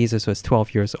 Jesus was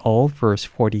 12 years old, verse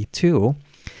 42.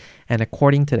 And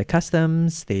according to the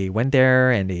customs, they went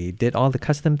there and they did all the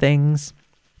custom things.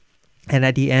 And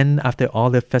at the end, after all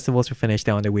the festivals were finished,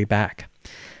 they're on their way back.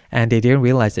 And they didn't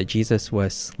realize that Jesus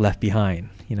was left behind.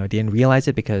 They didn't realize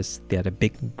it because they had a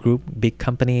big group, big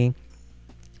company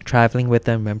traveling with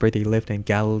them. Remember, they lived in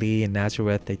Galilee and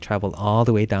Nazareth. They traveled all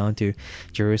the way down to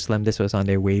Jerusalem. This was on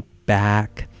their way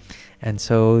back. And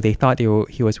so they thought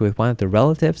he was with one of the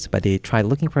relatives, but they tried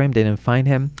looking for him, they didn't find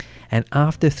him. And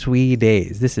after 3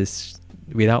 days, this is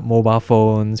without mobile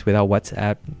phones, without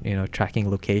WhatsApp, tracking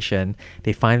location,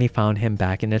 they finally found him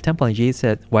back in the temple. And Jesus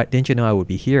said, "What, didn't you know I would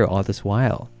be here all this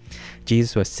while?"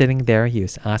 Jesus was sitting there. He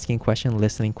was asking questions,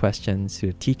 listening questions to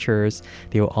the teachers.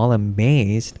 They were all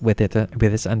amazed with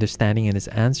his understanding and his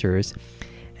answers.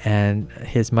 And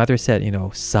his mother said,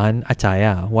 "Son,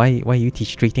 Achaya, why you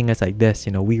treating us like this?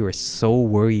 We were so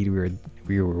worried.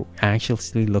 We were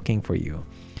anxiously looking for you."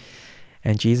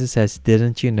 And Jesus says,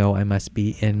 "Didn't you know I must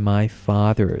be in my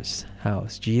Father's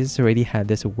house?" Jesus already had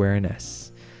this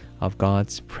awareness of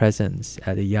God's presence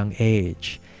at a young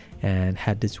age, and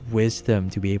had this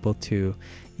wisdom to be able to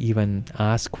even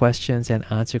ask questions and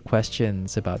answer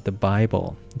questions about the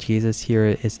Bible. Jesus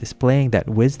here is displaying that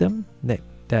wisdom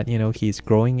that he's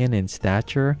growing in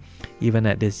stature even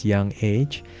at this young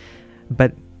age.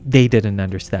 But they didn't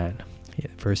understand.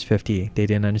 Verse 50, they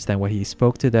didn't understand what he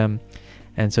spoke to them,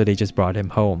 and so they just brought him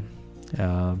home.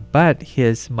 But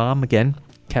his mom again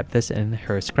kept this in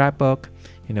her scrapbook,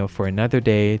 for another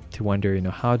day to wonder,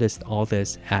 how does all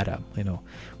this add up?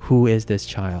 Who is this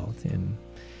child? And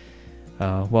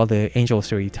well, the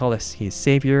angels already tell us he's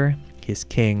Savior, he's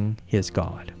King, he's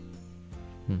God.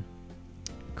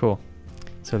 Cool.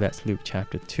 So that's Luke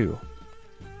chapter 2.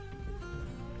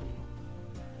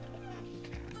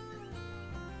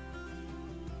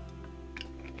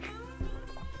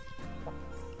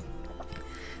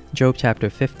 Job chapter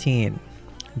 15.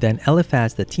 Then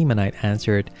Eliphaz the Temanite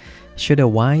answered, "Should a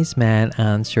wise man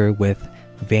answer with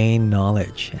vain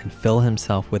knowledge and fill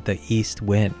himself with the east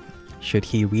wind? Should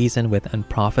he reason with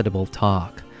unprofitable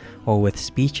talk, or with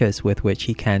speeches with which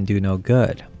he can do no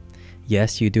good?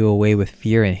 Yes, you do away with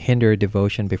fear and hinder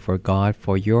devotion before God,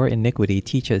 for your iniquity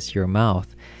teaches your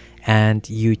mouth, and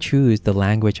you choose the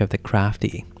language of the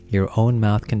crafty. Your own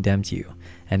mouth condemns you,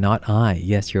 and not I.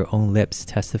 Yes, your own lips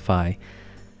testify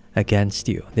against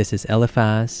you." This is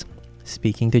Eliphaz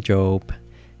speaking to Job,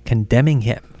 condemning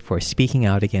him for speaking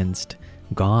out against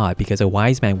God, because a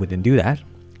wise man wouldn't do that.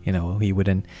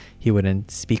 He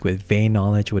wouldn't speak with vain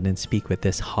knowledge, wouldn't speak with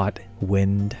this hot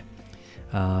wind.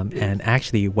 And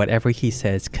actually, whatever he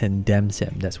says condemns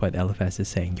him. That's what Eliphaz is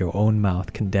saying. Your own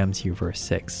mouth condemns you, verse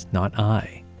 6, not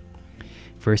I.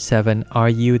 Verse 7, "Are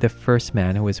you the first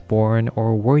man who was born,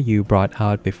 or were you brought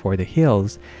out before the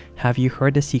hills? Have you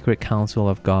heard the secret counsel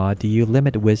of God? Do you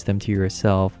limit wisdom to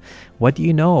yourself? What do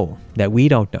you know that we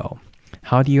don't know?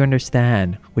 How do you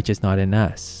understand which is not in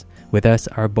us? With us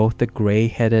are both the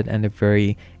gray-headed and the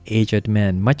very aged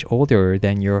men, much older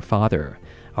than your father.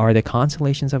 Are the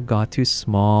consolations of God too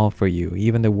small for you,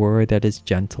 even the word that is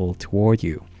gentle toward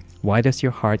you? Why does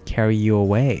your heart carry you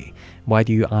away? Why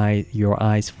do your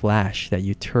eyes flash, that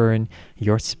you turn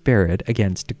your spirit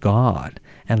against God,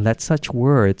 and let such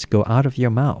words go out of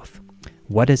your mouth?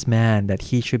 What is man that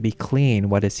he should be clean?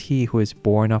 What is he who is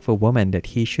born of a woman that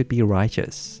he should be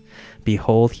righteous?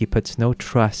 Behold, he puts no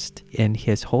trust in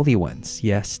his holy ones.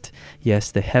 Yes,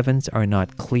 the heavens are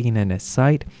not clean in his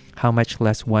sight. How much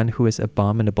less one who is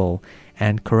abominable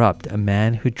and corrupt, a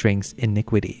man who drinks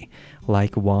iniquity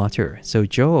like water." So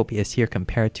Job is here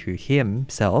compared to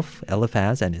himself,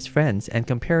 Eliphaz, and his friends, and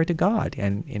compared to God.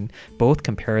 And in both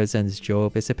comparisons,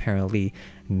 Job is apparently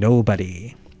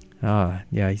nobody.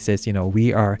 He says,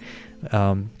 we are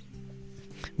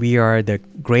the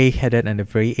gray-headed and the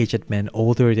very aged men,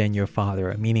 older than your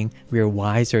father, meaning we are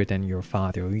wiser than your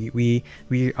father. We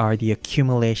are the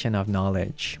accumulation of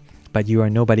knowledge. But you are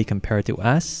nobody compared to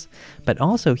us. But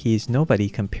also, he is nobody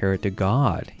compared to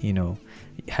God.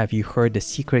 Have you heard the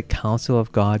secret counsel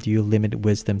of God? Do you limit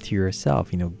wisdom to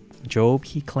yourself? Job,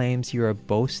 he claims you are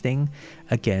boasting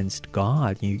against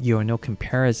God. You are no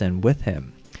comparison with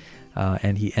him.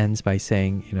 And he ends by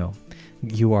saying,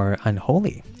 you are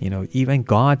unholy. Even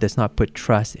God does not put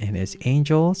trust in his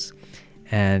angels.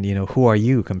 And, who are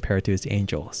you compared to his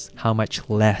angels? How much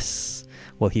less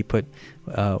will he put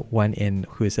one in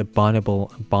who is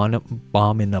abominable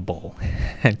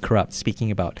and corrupt?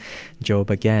 Speaking about Job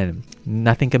again,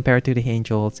 nothing compared to the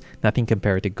angels, nothing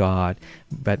compared to God,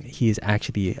 but he is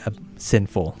actually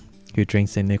sinful, who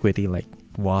drinks iniquity like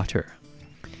water.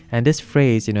 And this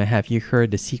phrase, have you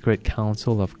heard the secret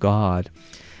counsel of God,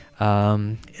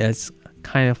 is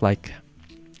kind of like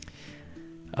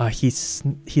he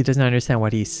doesn't understand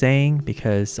what he's saying,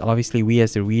 because obviously we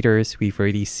as the readers, we've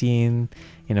already seen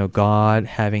God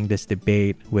having this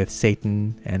debate with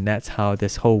Satan, and that's how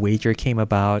this whole wager came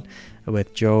about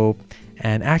with Job.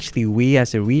 And actually we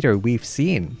as a reader, we've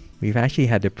actually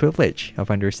had the privilege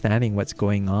of understanding what's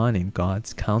going on in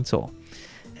God's counsel.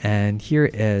 And here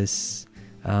is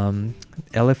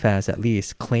Eliphaz at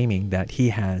least claiming that he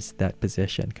has that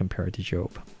position compared to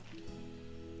Job.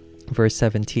 Verse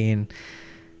 17,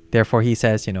 therefore he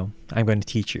says, I'm going to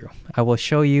teach you. I will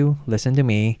show you, listen to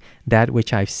me, that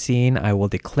which I've seen I will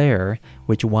declare,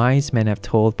 which wise men have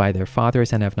told by their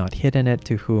fathers and have not hidden it,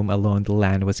 to whom alone the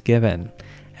land was given,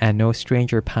 and no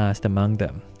stranger passed among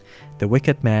them. The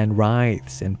wicked man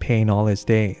writhes in pain all his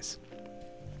days,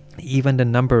 even the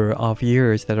number of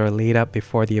years that are laid up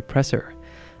before the oppressor.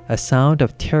 A sound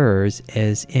of terrors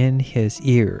is in his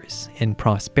ears. In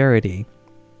prosperity,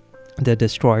 the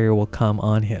destroyer will come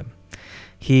on him.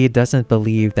 He doesn't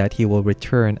believe that he will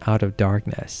return out of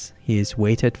darkness. He is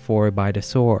waited for by the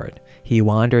sword. He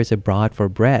wanders abroad for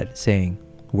bread, saying,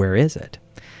 where is it?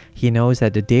 He knows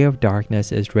that the day of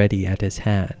darkness is ready at his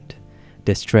hand.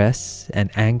 Distress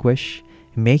and anguish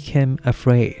make him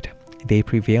afraid. They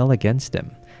prevail against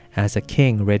him, as a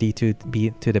king ready to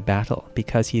be to the battle,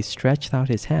 because he stretched out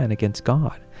his hand against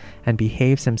God and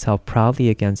behaves himself proudly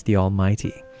against the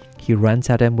Almighty. He runs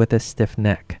at him with a stiff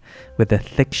neck, with the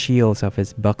thick shields of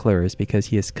his bucklers, because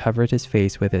he has covered his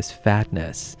face with his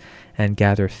fatness and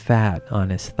gathered fat on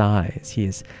his thighs. He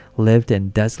has lived in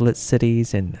desolate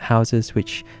cities, in houses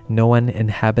which no one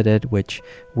inhabited, which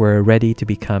were ready to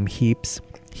become heaps.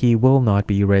 He will not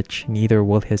be rich, neither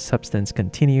will his substance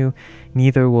continue,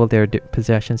 neither will their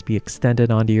possessions be extended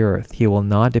on the earth. He will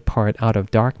not depart out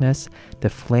of darkness. The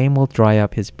flame will dry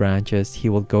up his branches. He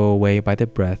will go away by the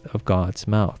breath of God's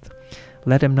mouth.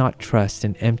 Let him not trust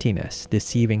in emptiness,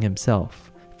 deceiving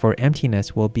himself, for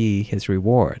emptiness will be his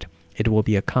reward. It will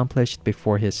be accomplished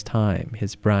before his time.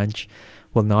 His branch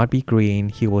will not be green.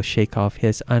 He will shake off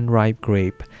his unripe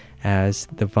grape as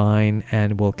the vine,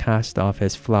 and will cast off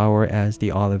his flower as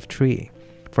the olive tree.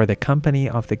 For the company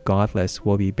of the godless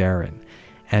will be barren,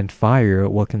 and fire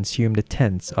will consume the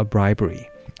tents of bribery.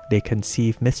 They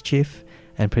conceive mischief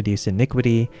and produce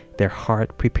iniquity. Their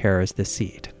heart prepares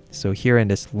deceit. So here in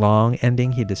this long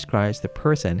ending, he describes the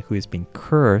person who is being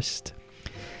cursed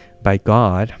by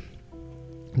God,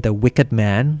 the wicked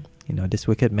man. This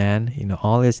wicked man,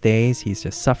 all his days, he's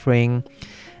just suffering.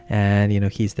 And,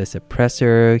 he's this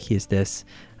oppressor. He's this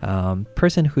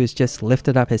person who's just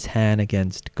lifted up his hand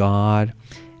against God.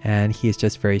 And he is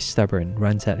just very stubborn,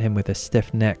 runs at him with a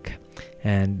stiff neck.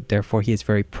 And therefore he is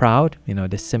very proud.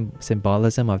 The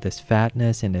symbolism of this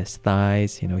fatness in his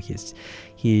thighs.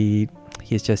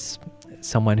 He's just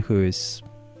someone who's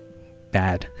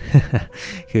bad,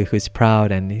 who's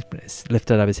proud, and he's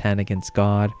lifted up his hand against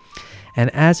God. And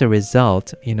as a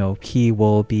result, he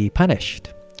will be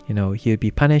punished. He'll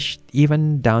be punished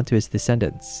even down to his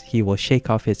descendants. He will shake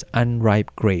off his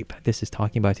unripe grape. This is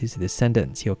talking about his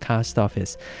descendants. He'll cast off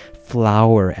his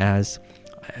flower as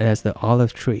the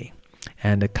olive tree.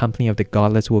 And the company of the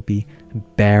godless will be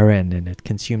barren, and it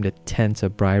consumed the tents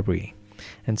of bribery.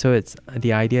 And so it's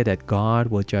the idea that God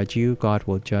will judge you. God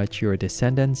will judge your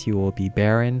descendants. You will be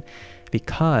barren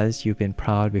because you've been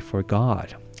proud before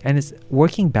God. And it's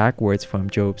working backwards from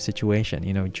Job's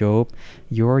situation. Job,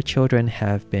 your children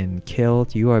have been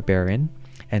killed, you are barren,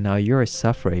 and now you're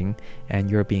suffering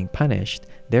and you're being punished.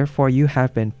 Therefore, you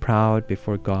have been proud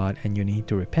before God and you need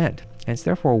to repent. And it's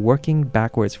therefore working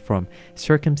backwards from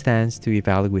circumstance to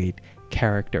evaluate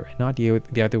character, not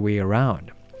the other way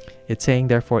around. It's saying,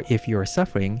 therefore, if you are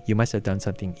suffering, you must have done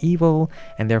something evil,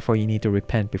 and therefore you need to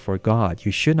repent before God.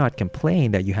 You should not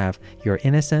complain that you're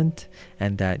innocent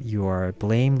and that you are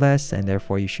blameless, and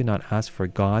therefore you should not ask for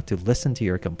God to listen to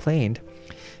your complaint,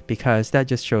 because that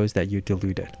just shows that you're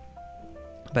deluded.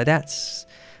 But that's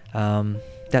kind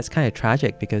of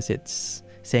tragic, because it's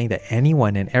saying that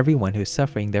anyone and everyone who's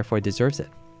suffering therefore deserves it.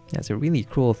 That's a really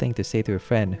cruel thing to say to a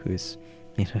friend who's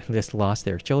just lost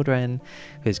their children,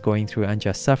 who's going through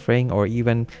unjust suffering or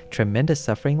even tremendous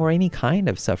suffering or any kind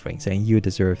of suffering, saying you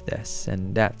deserve this.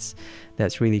 And that's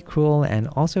really cruel and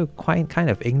also quite kind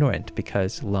of ignorant,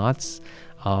 because lots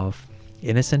of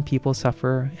innocent people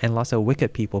suffer and lots of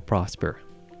wicked people prosper.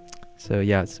 So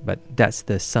yes, but that's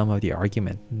the sum of the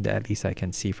argument that at least I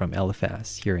can see from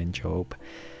Eliphaz here in Job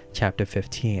chapter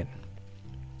 15.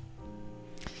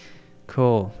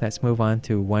 Cool. Let's move on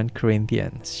to 1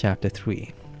 Corinthians chapter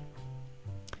 3.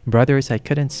 Brothers, I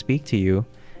couldn't speak to you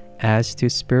as to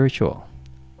spiritual,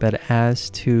 but as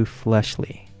to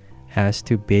fleshly, as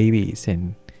to babies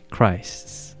in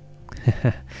Christ.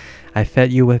 I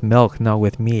fed you with milk, not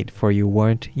with meat, for you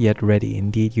weren't yet ready.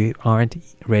 Indeed, you aren't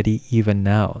ready even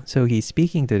now. So he's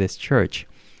speaking to this church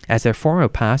as a former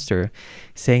pastor,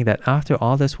 saying that after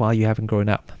all this while, you haven't grown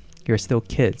up. You're still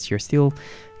kids. You still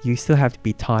have to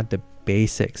be taught the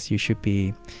basics. You should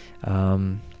be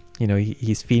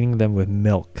he's feeding them with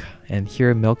milk. And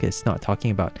here milk is not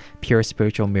talking about pure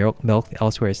spiritual milk.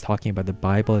 Elsewhere it's talking about the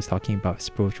Bible, it's talking about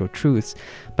spiritual truths.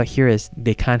 But here is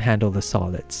they can't handle the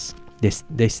solids.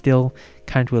 They still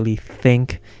can't really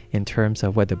think in terms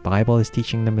of what the Bible is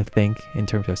teaching them to think, in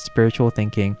terms of spiritual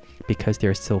thinking, because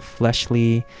they're still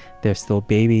fleshly, they're still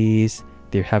babies,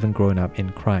 they haven't grown up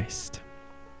in Christ.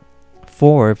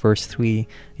 4 verse 3,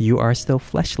 you are still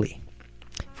fleshly.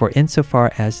 For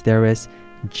insofar as there is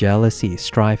jealousy,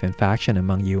 strife, and faction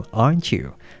among you, aren't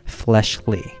you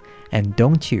fleshly? And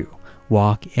don't you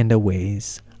walk in the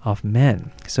ways of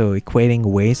men? So equating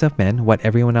ways of men, what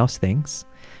everyone else thinks,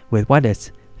 with what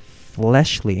is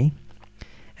fleshly,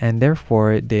 and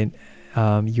therefore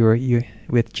you're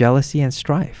with jealousy and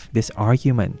strife, this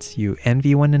argument, you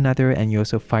envy one another and you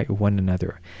also fight with one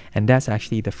another. And that's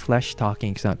actually the flesh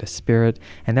talking, it's not the spirit,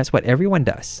 and that's what everyone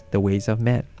does, the ways of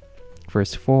men.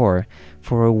 Verse 4,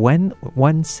 for when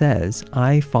one says,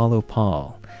 I follow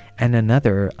Paul, and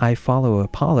another, I follow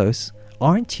Apollos,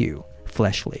 aren't you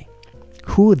fleshly?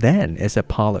 Who then is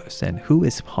Apollos, and who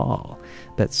is Paul,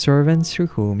 but servants through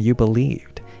whom you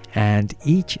believed, and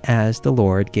each as the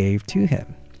Lord gave to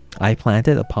him? I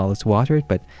planted, Apollos watered,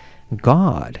 but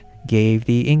God gave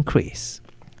the increase.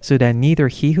 So that neither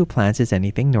he who plants is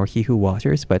anything, nor he who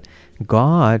waters, but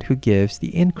God who gives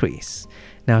the increase.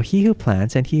 Now he who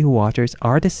plants and he who waters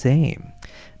are the same,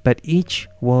 but each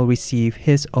will receive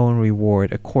his own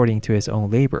reward according to his own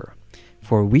labor.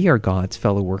 For we are God's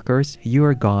fellow workers, you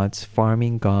are God's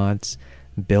farming, God's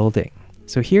building.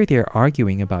 So here they're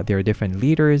arguing about there are different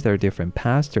leaders, there are different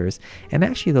pastors, and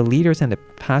actually the leaders and the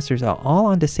pastors are all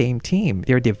on the same team.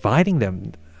 They're dividing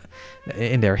them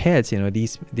in their heads.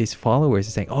 These followers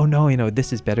are saying, oh no,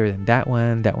 this is better than that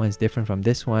one's different from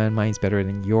this one, mine's better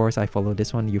than yours, I follow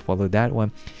this one, you follow that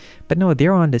one. But no,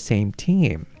 they're on the same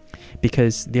team,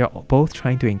 because they're both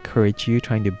trying to encourage you,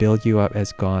 trying to build you up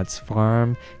as God's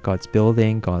farm, God's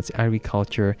building, God's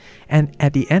agriculture. And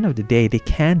at the end of the day, they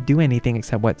can't do anything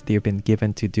except what they've been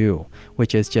given to do,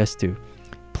 which is just to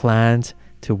plant,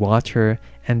 to water,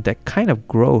 and that kind of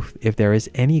growth, if there is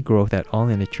any growth at all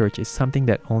in the church, is something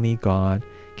that only God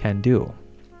can do.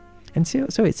 And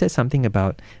so it says something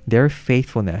about their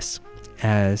faithfulness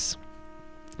as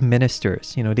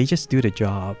ministers. They just do the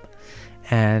job.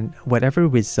 And whatever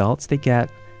results they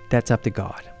get, that's up to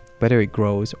God. Whether it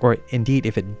grows, or indeed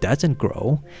if it doesn't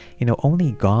grow,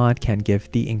 only God can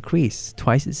give the increase.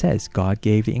 Twice it says, God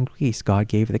gave the increase, God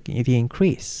gave the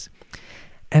increase.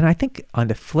 And I think on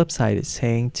the flip side, it's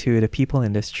saying to the people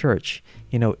in this church,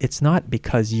 it's not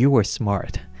because you were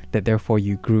smart that therefore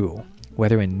you grew,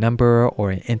 whether in number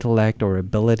or in intellect or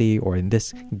ability or in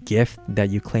this gift that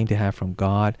you claim to have from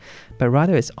God, but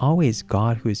rather it's always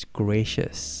God who is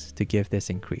gracious to give this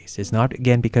increase. It's not,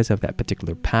 again, because of that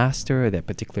particular pastor or that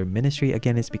particular ministry.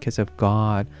 Again, it's because of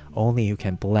God only who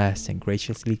can bless and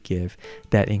graciously give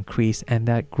that increase and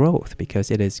that growth,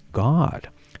 because it is God,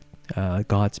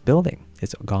 God's building.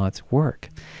 It's God's work.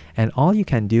 And all you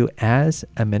can do as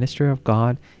a minister of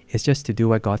God is just to do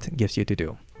what God gives you to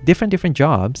do. Different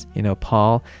jobs.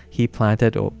 Paul, he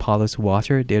planted, or Apollos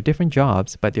watered. They're different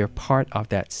jobs, but they're part of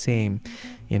that same,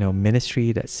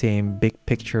 ministry, that same big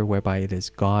picture whereby it is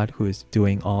God who is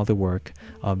doing all the work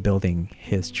of building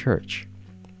his church.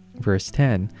 Verse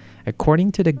 10,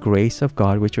 according to the grace of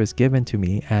God which was given to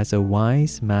me as a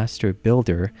wise master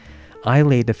builder, I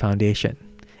laid the foundation,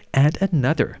 and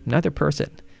another person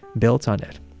built on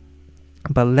it.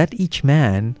 But let each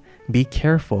man be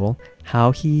careful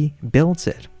how he builds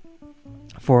it.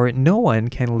 For no one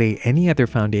can lay any other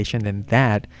foundation than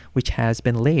that which has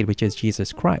been laid, which is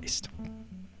Jesus Christ.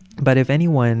 But if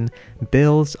anyone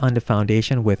builds on the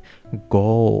foundation with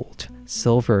gold,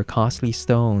 silver, costly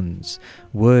stones,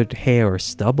 wood, hay, or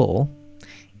stubble,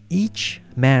 each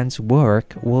man's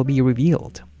work will be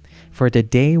revealed. For the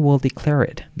day will declare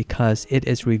it, because it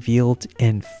is revealed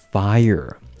in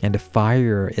fire, and the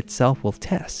fire itself will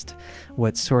test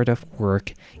what sort of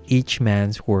work each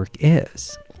man's work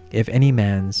is. If any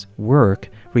man's work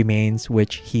remains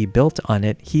which he built on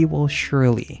it, he will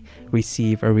surely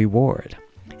receive a reward.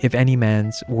 If any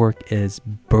man's work is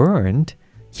burned,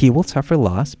 he will suffer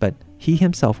loss, but he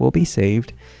himself will be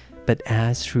saved, but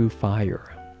as through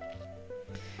fire.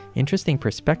 Interesting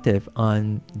perspective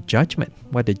on judgment,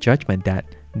 what the judgment, that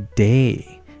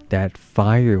day, that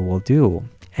fire will do.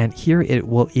 And here it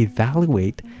will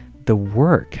evaluate the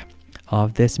work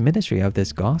of this ministry, of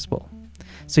this gospel.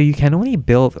 So you can only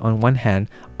build, on one hand,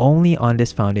 only on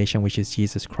this foundation, which is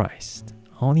Jesus Christ.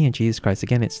 Only in Jesus Christ.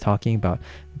 Again, it's talking about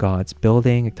God's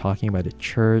building, talking about the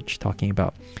church, talking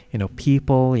about,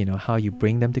 people, how you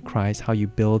bring them to Christ, how you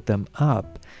build them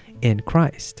up in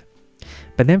Christ.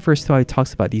 But then verse 12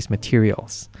 talks about these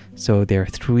materials. So there are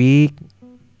 3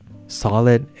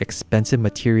 solid, expensive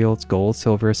materials: gold,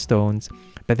 silver, stones.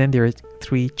 But then there are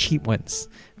 3 cheap ones,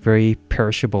 very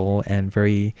perishable and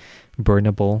very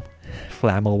burnable,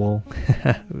 flammable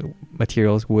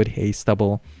materials: wood, hay,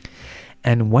 stubble.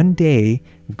 And one day,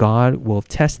 God will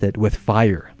test it with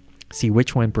fire, see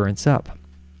which one burns up.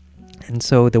 And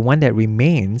so the one that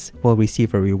remains will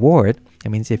receive a reward. That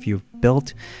means if you've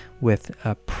built with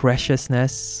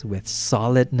preciousness, with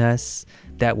solidness,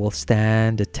 that will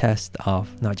stand the test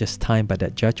of not just time, but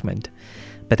that judgment.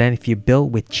 But then if you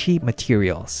build with cheap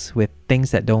materials, with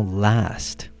things that don't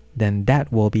last, then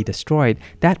that will be destroyed.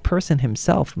 That person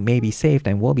himself may be saved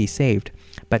and will be saved,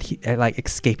 but he, like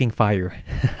escaping fire,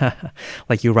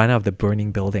 like you run out of the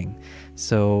burning building.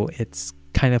 So it's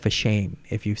kind of a shame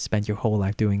if you've spent your whole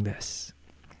life doing this.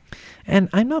 And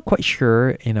I'm not quite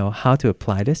sure, how to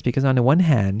apply this, because on the one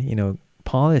hand,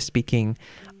 Paul is speaking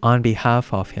on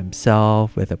behalf of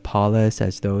himself with Apollos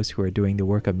as those who are doing the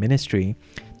work of ministry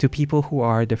to people who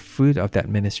are the fruit of that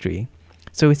ministry.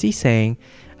 So is he saying,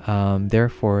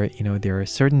 therefore, there are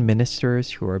certain ministers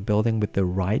who are building with the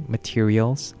right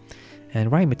materials,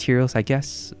 and right materials, I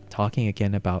guess, talking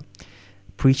again about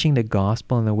preaching the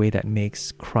gospel in a way that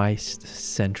makes Christ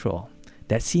central.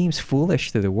 That seems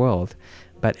foolish to the world,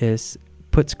 but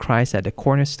puts Christ at the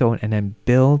cornerstone and then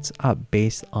builds up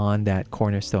based on that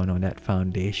cornerstone, on that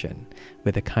foundation,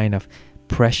 with the kind of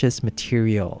precious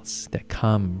materials that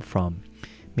come from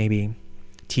maybe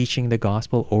teaching the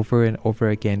gospel over and over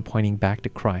again, pointing back to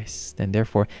Christ. And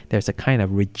therefore, there's a kind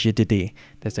of rigidity,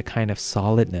 there's a kind of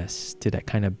solidness to that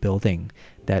kind of building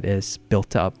that is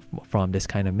built up from this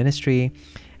kind of ministry.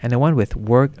 And the one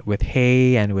with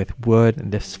hay and with wood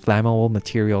and this flammable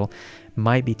material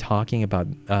might be talking about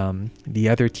the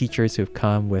other teachers who've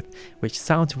come with, which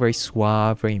sounds very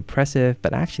suave, very impressive,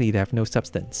 but actually they have no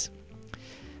substance.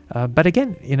 But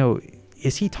again,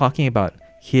 is he talking about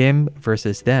him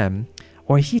versus them,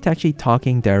 or is he actually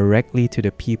talking directly to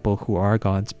the people who are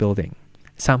God's building?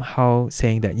 Somehow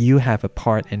saying that you have a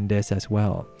part in this as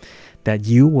well, that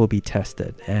you will be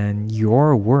tested, and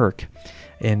your work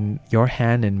in your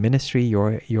hand in ministry,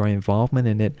 your involvement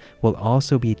in it will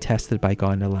also be tested by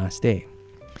God in the last day.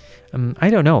 I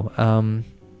don't know.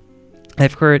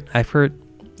 I've heard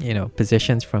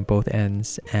positions from both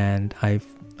ends, and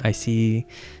I see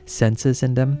senses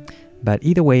in them. But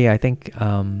either way, I think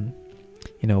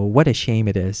what a shame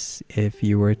it is if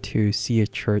you were to see a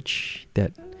church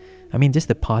that, just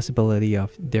the possibility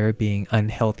of there being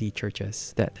unhealthy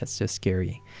churches. That's just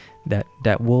scary.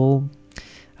 That will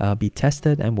be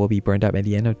tested and will be burned up at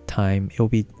the end of time.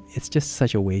 It's just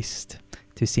such a waste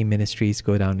to see ministries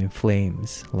go down in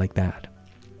flames like that.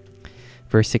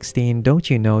 Verse 16, don't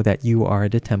you know that you are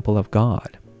the temple of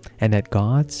God, and that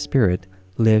God's Spirit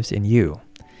lives in you?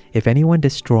 If anyone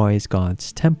destroys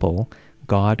God's temple,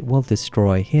 God will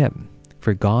destroy him,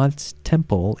 for God's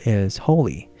temple is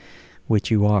holy,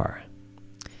 which you are.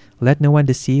 Let no one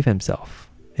deceive himself.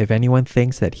 If anyone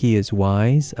thinks that he is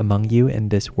wise among you in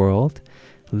this world,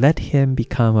 let him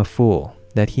become a fool,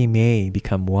 that he may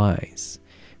become wise.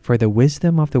 For the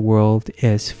wisdom of the world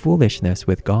is foolishness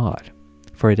with God.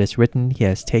 For it is written, He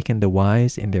has taken the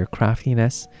wise in their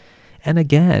craftiness. And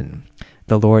again,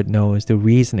 the Lord knows the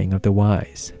reasoning of the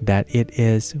wise, that it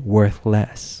is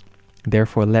worthless.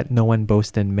 Therefore let no one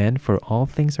boast in men, for all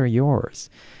things are yours,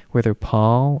 whether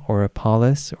Paul or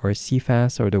Apollos or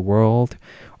Cephas or the world,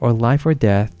 or life or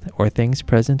death, or things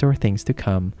present or things to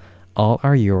come, all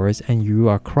are yours, and you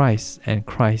are Christ's, and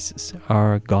Christ's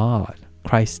are God.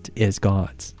 Christ is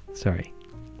God's.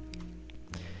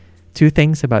 Two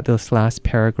things about this last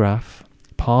paragraph.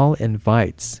 Paul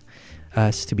invites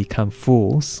us to become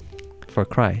fools for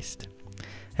Christ.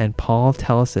 And Paul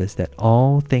tells us that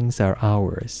all things are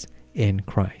ours in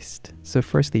Christ. So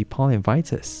firstly, Paul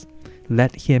invites us,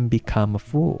 let him become a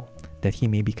fool, that he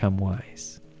may become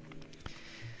wise.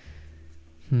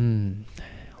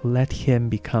 Let him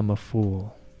become a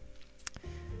fool.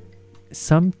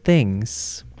 Some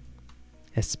things,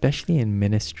 especially in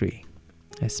ministry,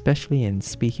 especially in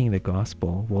speaking the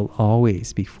gospel, will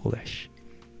always be foolish.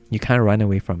 You can't run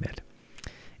away from it.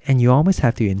 And you almost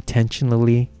have to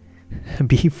intentionally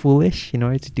be foolish in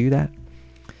order to do that.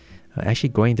 Actually,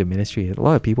 going to ministry, a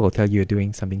lot of people will tell you you're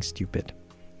doing something stupid.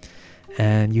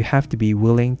 And you have to be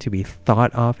willing to be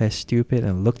thought of as stupid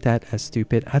and looked at as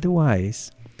stupid.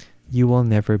 Otherwise, you will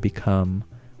never become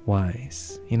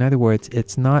wise. In other words,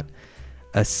 it's not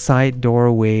a side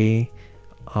doorway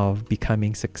of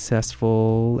becoming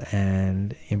successful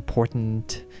and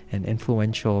important and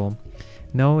influential.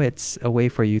 No, it's a way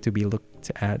for you to be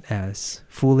looked at as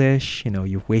foolish.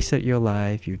 You've wasted your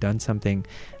life, you've done something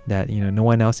that no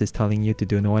one else is telling you to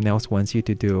do, no one else wants you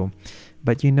to do,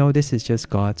 but this is just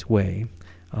God's way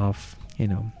of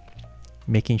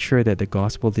making sure that the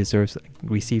gospel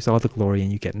receives all the glory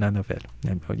and you get none of it,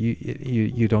 and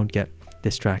you don't get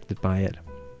distracted by it.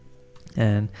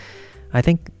 And I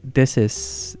think this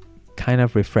is kind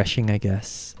of refreshing, I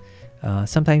guess.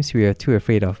 Sometimes we are too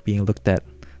afraid of being looked at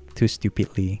too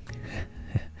stupidly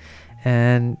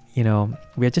and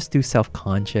we are just too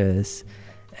self-conscious,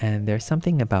 and there's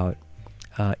something about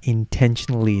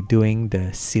intentionally doing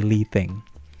the silly thing,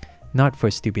 not for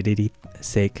stupidity's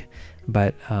sake,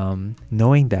 but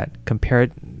knowing that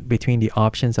compared between the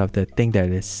options of the thing that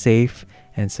is safe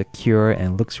and secure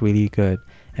and looks really good,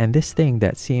 and this thing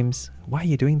that seems, why are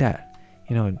you doing that?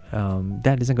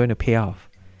 That isn't going to pay off.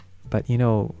 But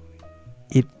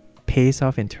it pays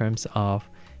off in terms of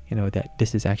that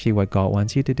this is actually what God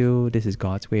wants you to do. This is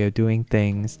God's way of doing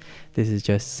things. This is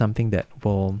just something that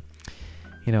will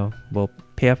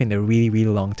pay off in the really, really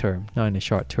long term, not in the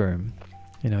short term.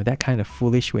 That kind of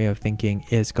foolish way of thinking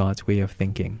is God's way of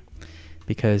thinking.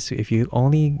 Because if you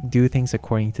only do things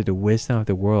according to the wisdom of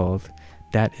the world,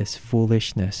 that is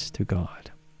foolishness to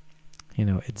God.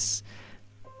 It's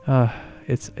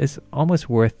almost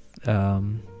worth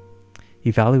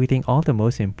evaluating all the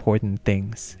most important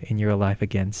things in your life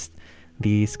against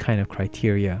these kind of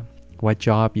criteria. What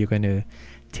job you're going to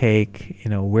take,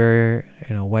 where,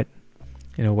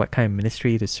 what kind of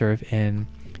ministry to serve in,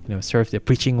 serve the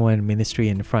preaching one ministry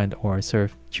in front, or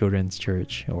serve children's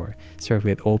church, or serve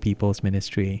with old people's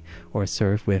ministry, or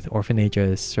serve with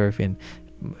orphanages, serve in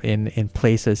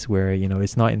places where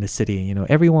it's not in the city.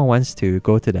 Everyone wants to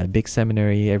go to that big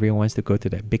seminary, everyone wants to go to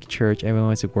that big church, everyone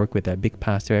wants to work with that big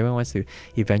pastor, everyone wants to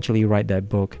eventually write that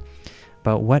book.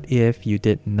 But what if you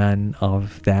did none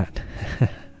of that?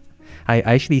 I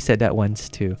actually said that once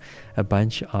to a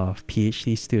bunch of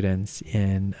PhD students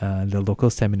in the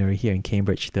local seminary here in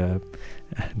Cambridge.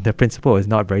 The principal was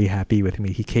not very happy with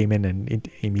me. He came in and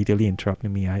immediately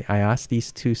interrupted me. I asked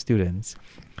these two students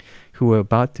who were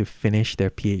about to finish their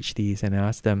PhDs, and I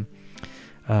asked them,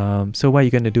 so what are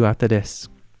you going to do after this?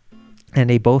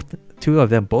 And both of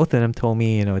them told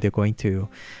me, they're going to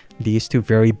these two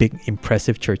very big,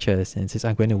 impressive churches, and says,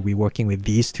 I'm going to be working with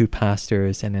these two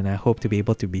pastors, and then I hope to be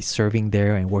able to be serving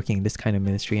there and working in this kind of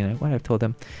ministry. And what I told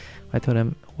them,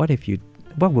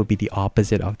 what would be the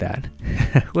opposite of that?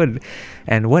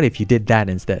 What if you did that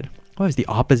instead? What is the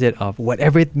opposite of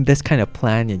whatever this kind of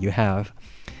plan that you have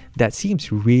that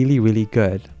seems really, really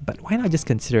good? But why not just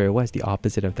consider what's the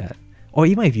opposite of that? Or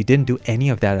even if you didn't do any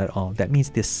of that at all, that means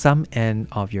the sum end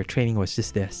of your training was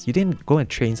just this. You didn't go and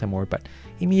train some more, but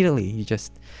immediately you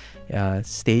just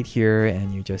stayed here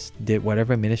and you just did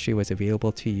whatever ministry was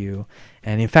available to you.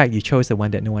 And in fact, you chose the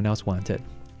one that no one else wanted.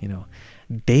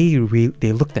 They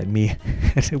looked at me.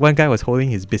 One guy was holding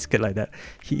his biscuit like that.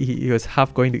 He was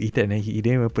half going to eat it, and then he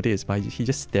didn't even put it in his mouth. He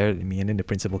just stared at me, and then the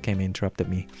principal came and interrupted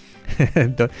me.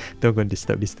 Don't go and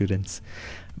disturb the students.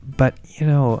 But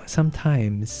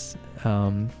sometimes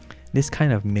this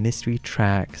kind of ministry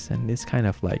tracks and this kind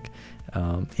of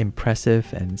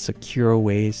impressive and secure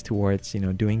ways towards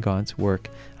doing God's work,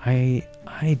 I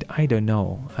don't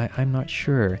know. I'm not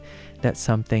sure that's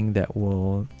something that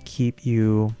will keep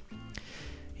you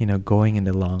going in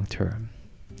the long term.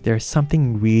 There's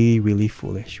something really, really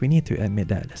foolish. We need to admit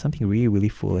that. There's something really, really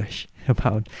foolish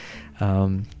about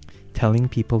telling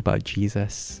people about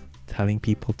Jesus, telling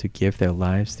people to give their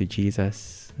lives to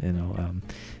Jesus,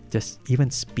 just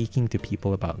even speaking to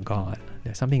people about God.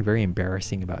 There's something very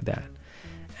embarrassing about that.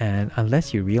 And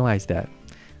unless you realize that,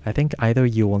 I think either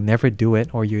you will never do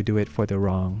it or you do it for the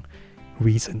wrong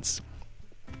reasons.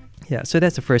 Yeah, so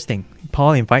that's the first thing.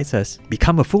 Paul invites us,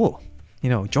 become a fool.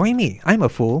 Join me. I'm a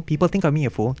fool. People think of me a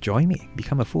fool. Join me.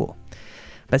 Become a fool.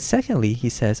 But secondly, he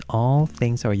says, all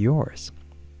things are yours.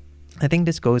 I think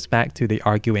this goes back to the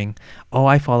arguing,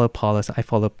 I follow Apollos, I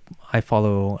follow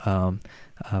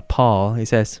Paul. He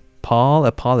says, Paul,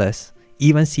 Apollos,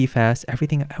 even Cephas,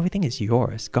 everything is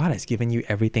yours. God has given you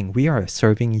everything. We are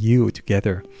serving you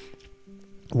together.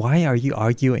 Why are you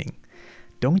arguing?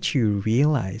 Don't you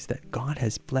realize that God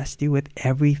has blessed you with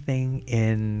everything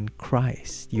in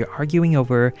Christ? You're arguing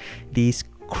over these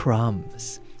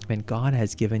crumbs when God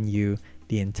has given you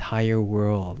the entire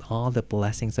world, all the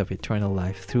blessings of eternal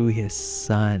life through His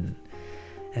Son.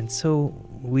 And so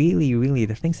really, really,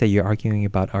 the things that you're arguing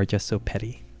about are just so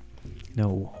petty.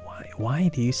 Why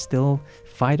do you still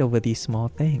fight over these small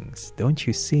things? Don't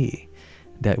you see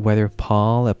that whether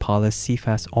Paul, Apollos,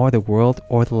 Cephas, or the world,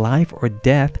 or life or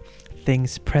death,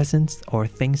 things present or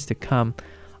things to come,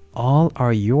 all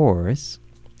are yours.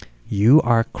 You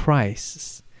are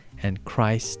Christ's, and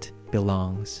Christ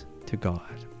belongs to God.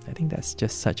 I think that's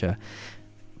just such a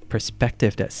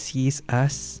perspective that sees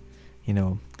us,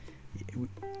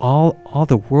 all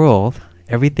the world,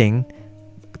 everything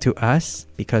to us,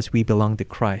 because we belong to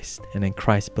Christ, and then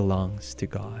Christ belongs to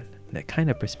God. That kind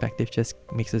of perspective just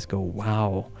makes us go,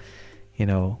 wow,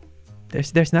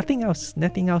 there's nothing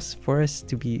else for us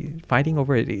to be fighting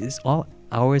over. It is all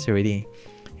ours already.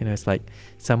 It's like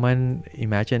someone,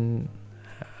 imagine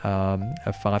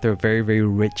a father, a very, very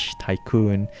rich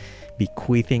tycoon,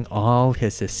 bequeathing all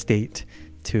his estate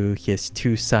to his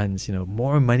two sons,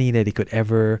 more money than he could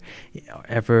ever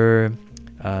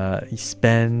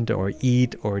spend or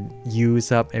eat or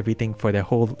use up, everything for their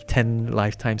whole 10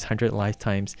 lifetimes, 100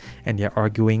 lifetimes, and they're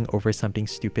arguing over something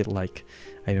stupid like,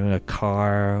 I don't know, a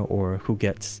car, or who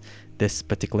gets this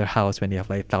particular house when they have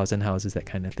like 1,000 houses, that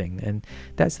kind of thing. And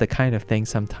that's the kind of thing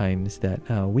sometimes that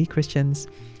we Christians,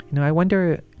 I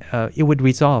wonder, it would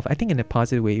resolve, I think in a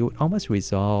positive way, it would almost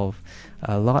resolve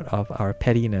a lot of our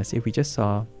pettiness if we just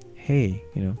saw, hey,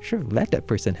 sure, let that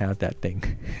person have that thing.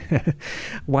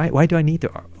 Why do I need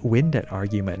to win that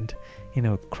argument?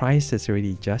 Christ has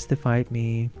already justified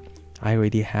me. I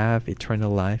already have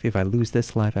eternal life. If I lose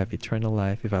this life, I have eternal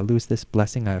life. If I lose this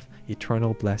blessing, I have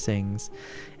eternal blessings.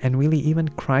 And really, even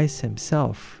Christ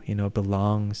himself,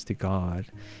 belongs to God.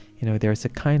 There's a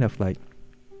kind of like,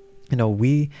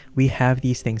 we have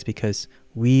these things because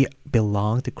we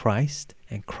belong to Christ,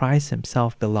 and Christ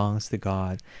himself belongs to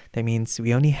God. That means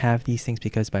we only have these things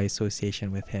because by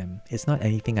association with him. It's not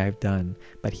anything I've done,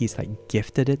 but he's like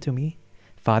gifted it to me.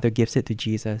 Father gives it to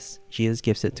Jesus. Jesus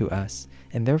gives it to us.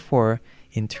 And therefore,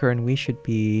 in turn, we should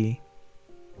be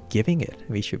giving it.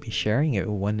 We should be sharing it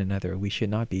with one another. We should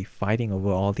not be fighting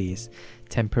over all these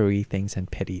temporary things and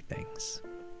petty things.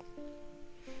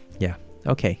 Yeah.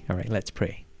 Okay. All right. Let's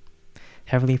pray.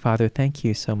 Heavenly Father, thank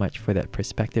you so much for that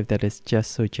perspective that is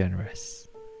just so generous,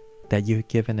 that you've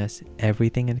given us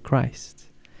everything in Christ,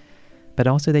 but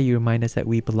also that you remind us that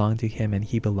we belong to him and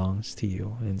he belongs to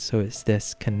you. And so it's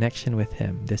this connection with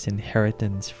him, this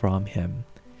inheritance from him,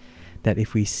 that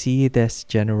if we see this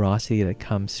generosity that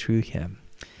comes through him,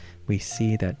 we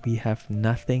see that we have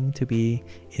nothing to be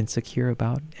insecure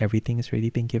about. Everything has already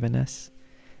been given us,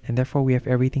 and therefore we have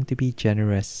everything to be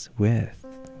generous with.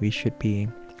 We should be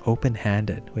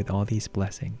open-handed with all these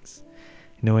blessings,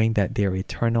 knowing that they are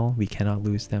eternal, we cannot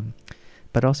lose them,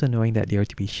 but also knowing that they are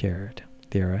to be shared.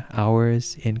 They are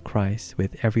ours in Christ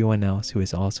with everyone else who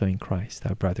is also in Christ,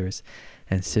 our brothers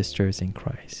and sisters in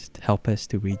Christ. Help us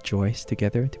to rejoice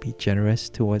together, to be generous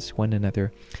towards one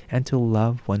another, and to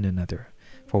love one another,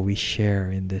 for we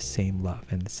share in this same love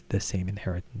and the same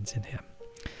inheritance in him.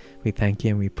 We thank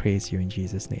you and we praise you in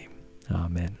Jesus' name.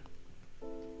 Amen.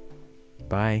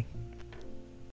 Bye.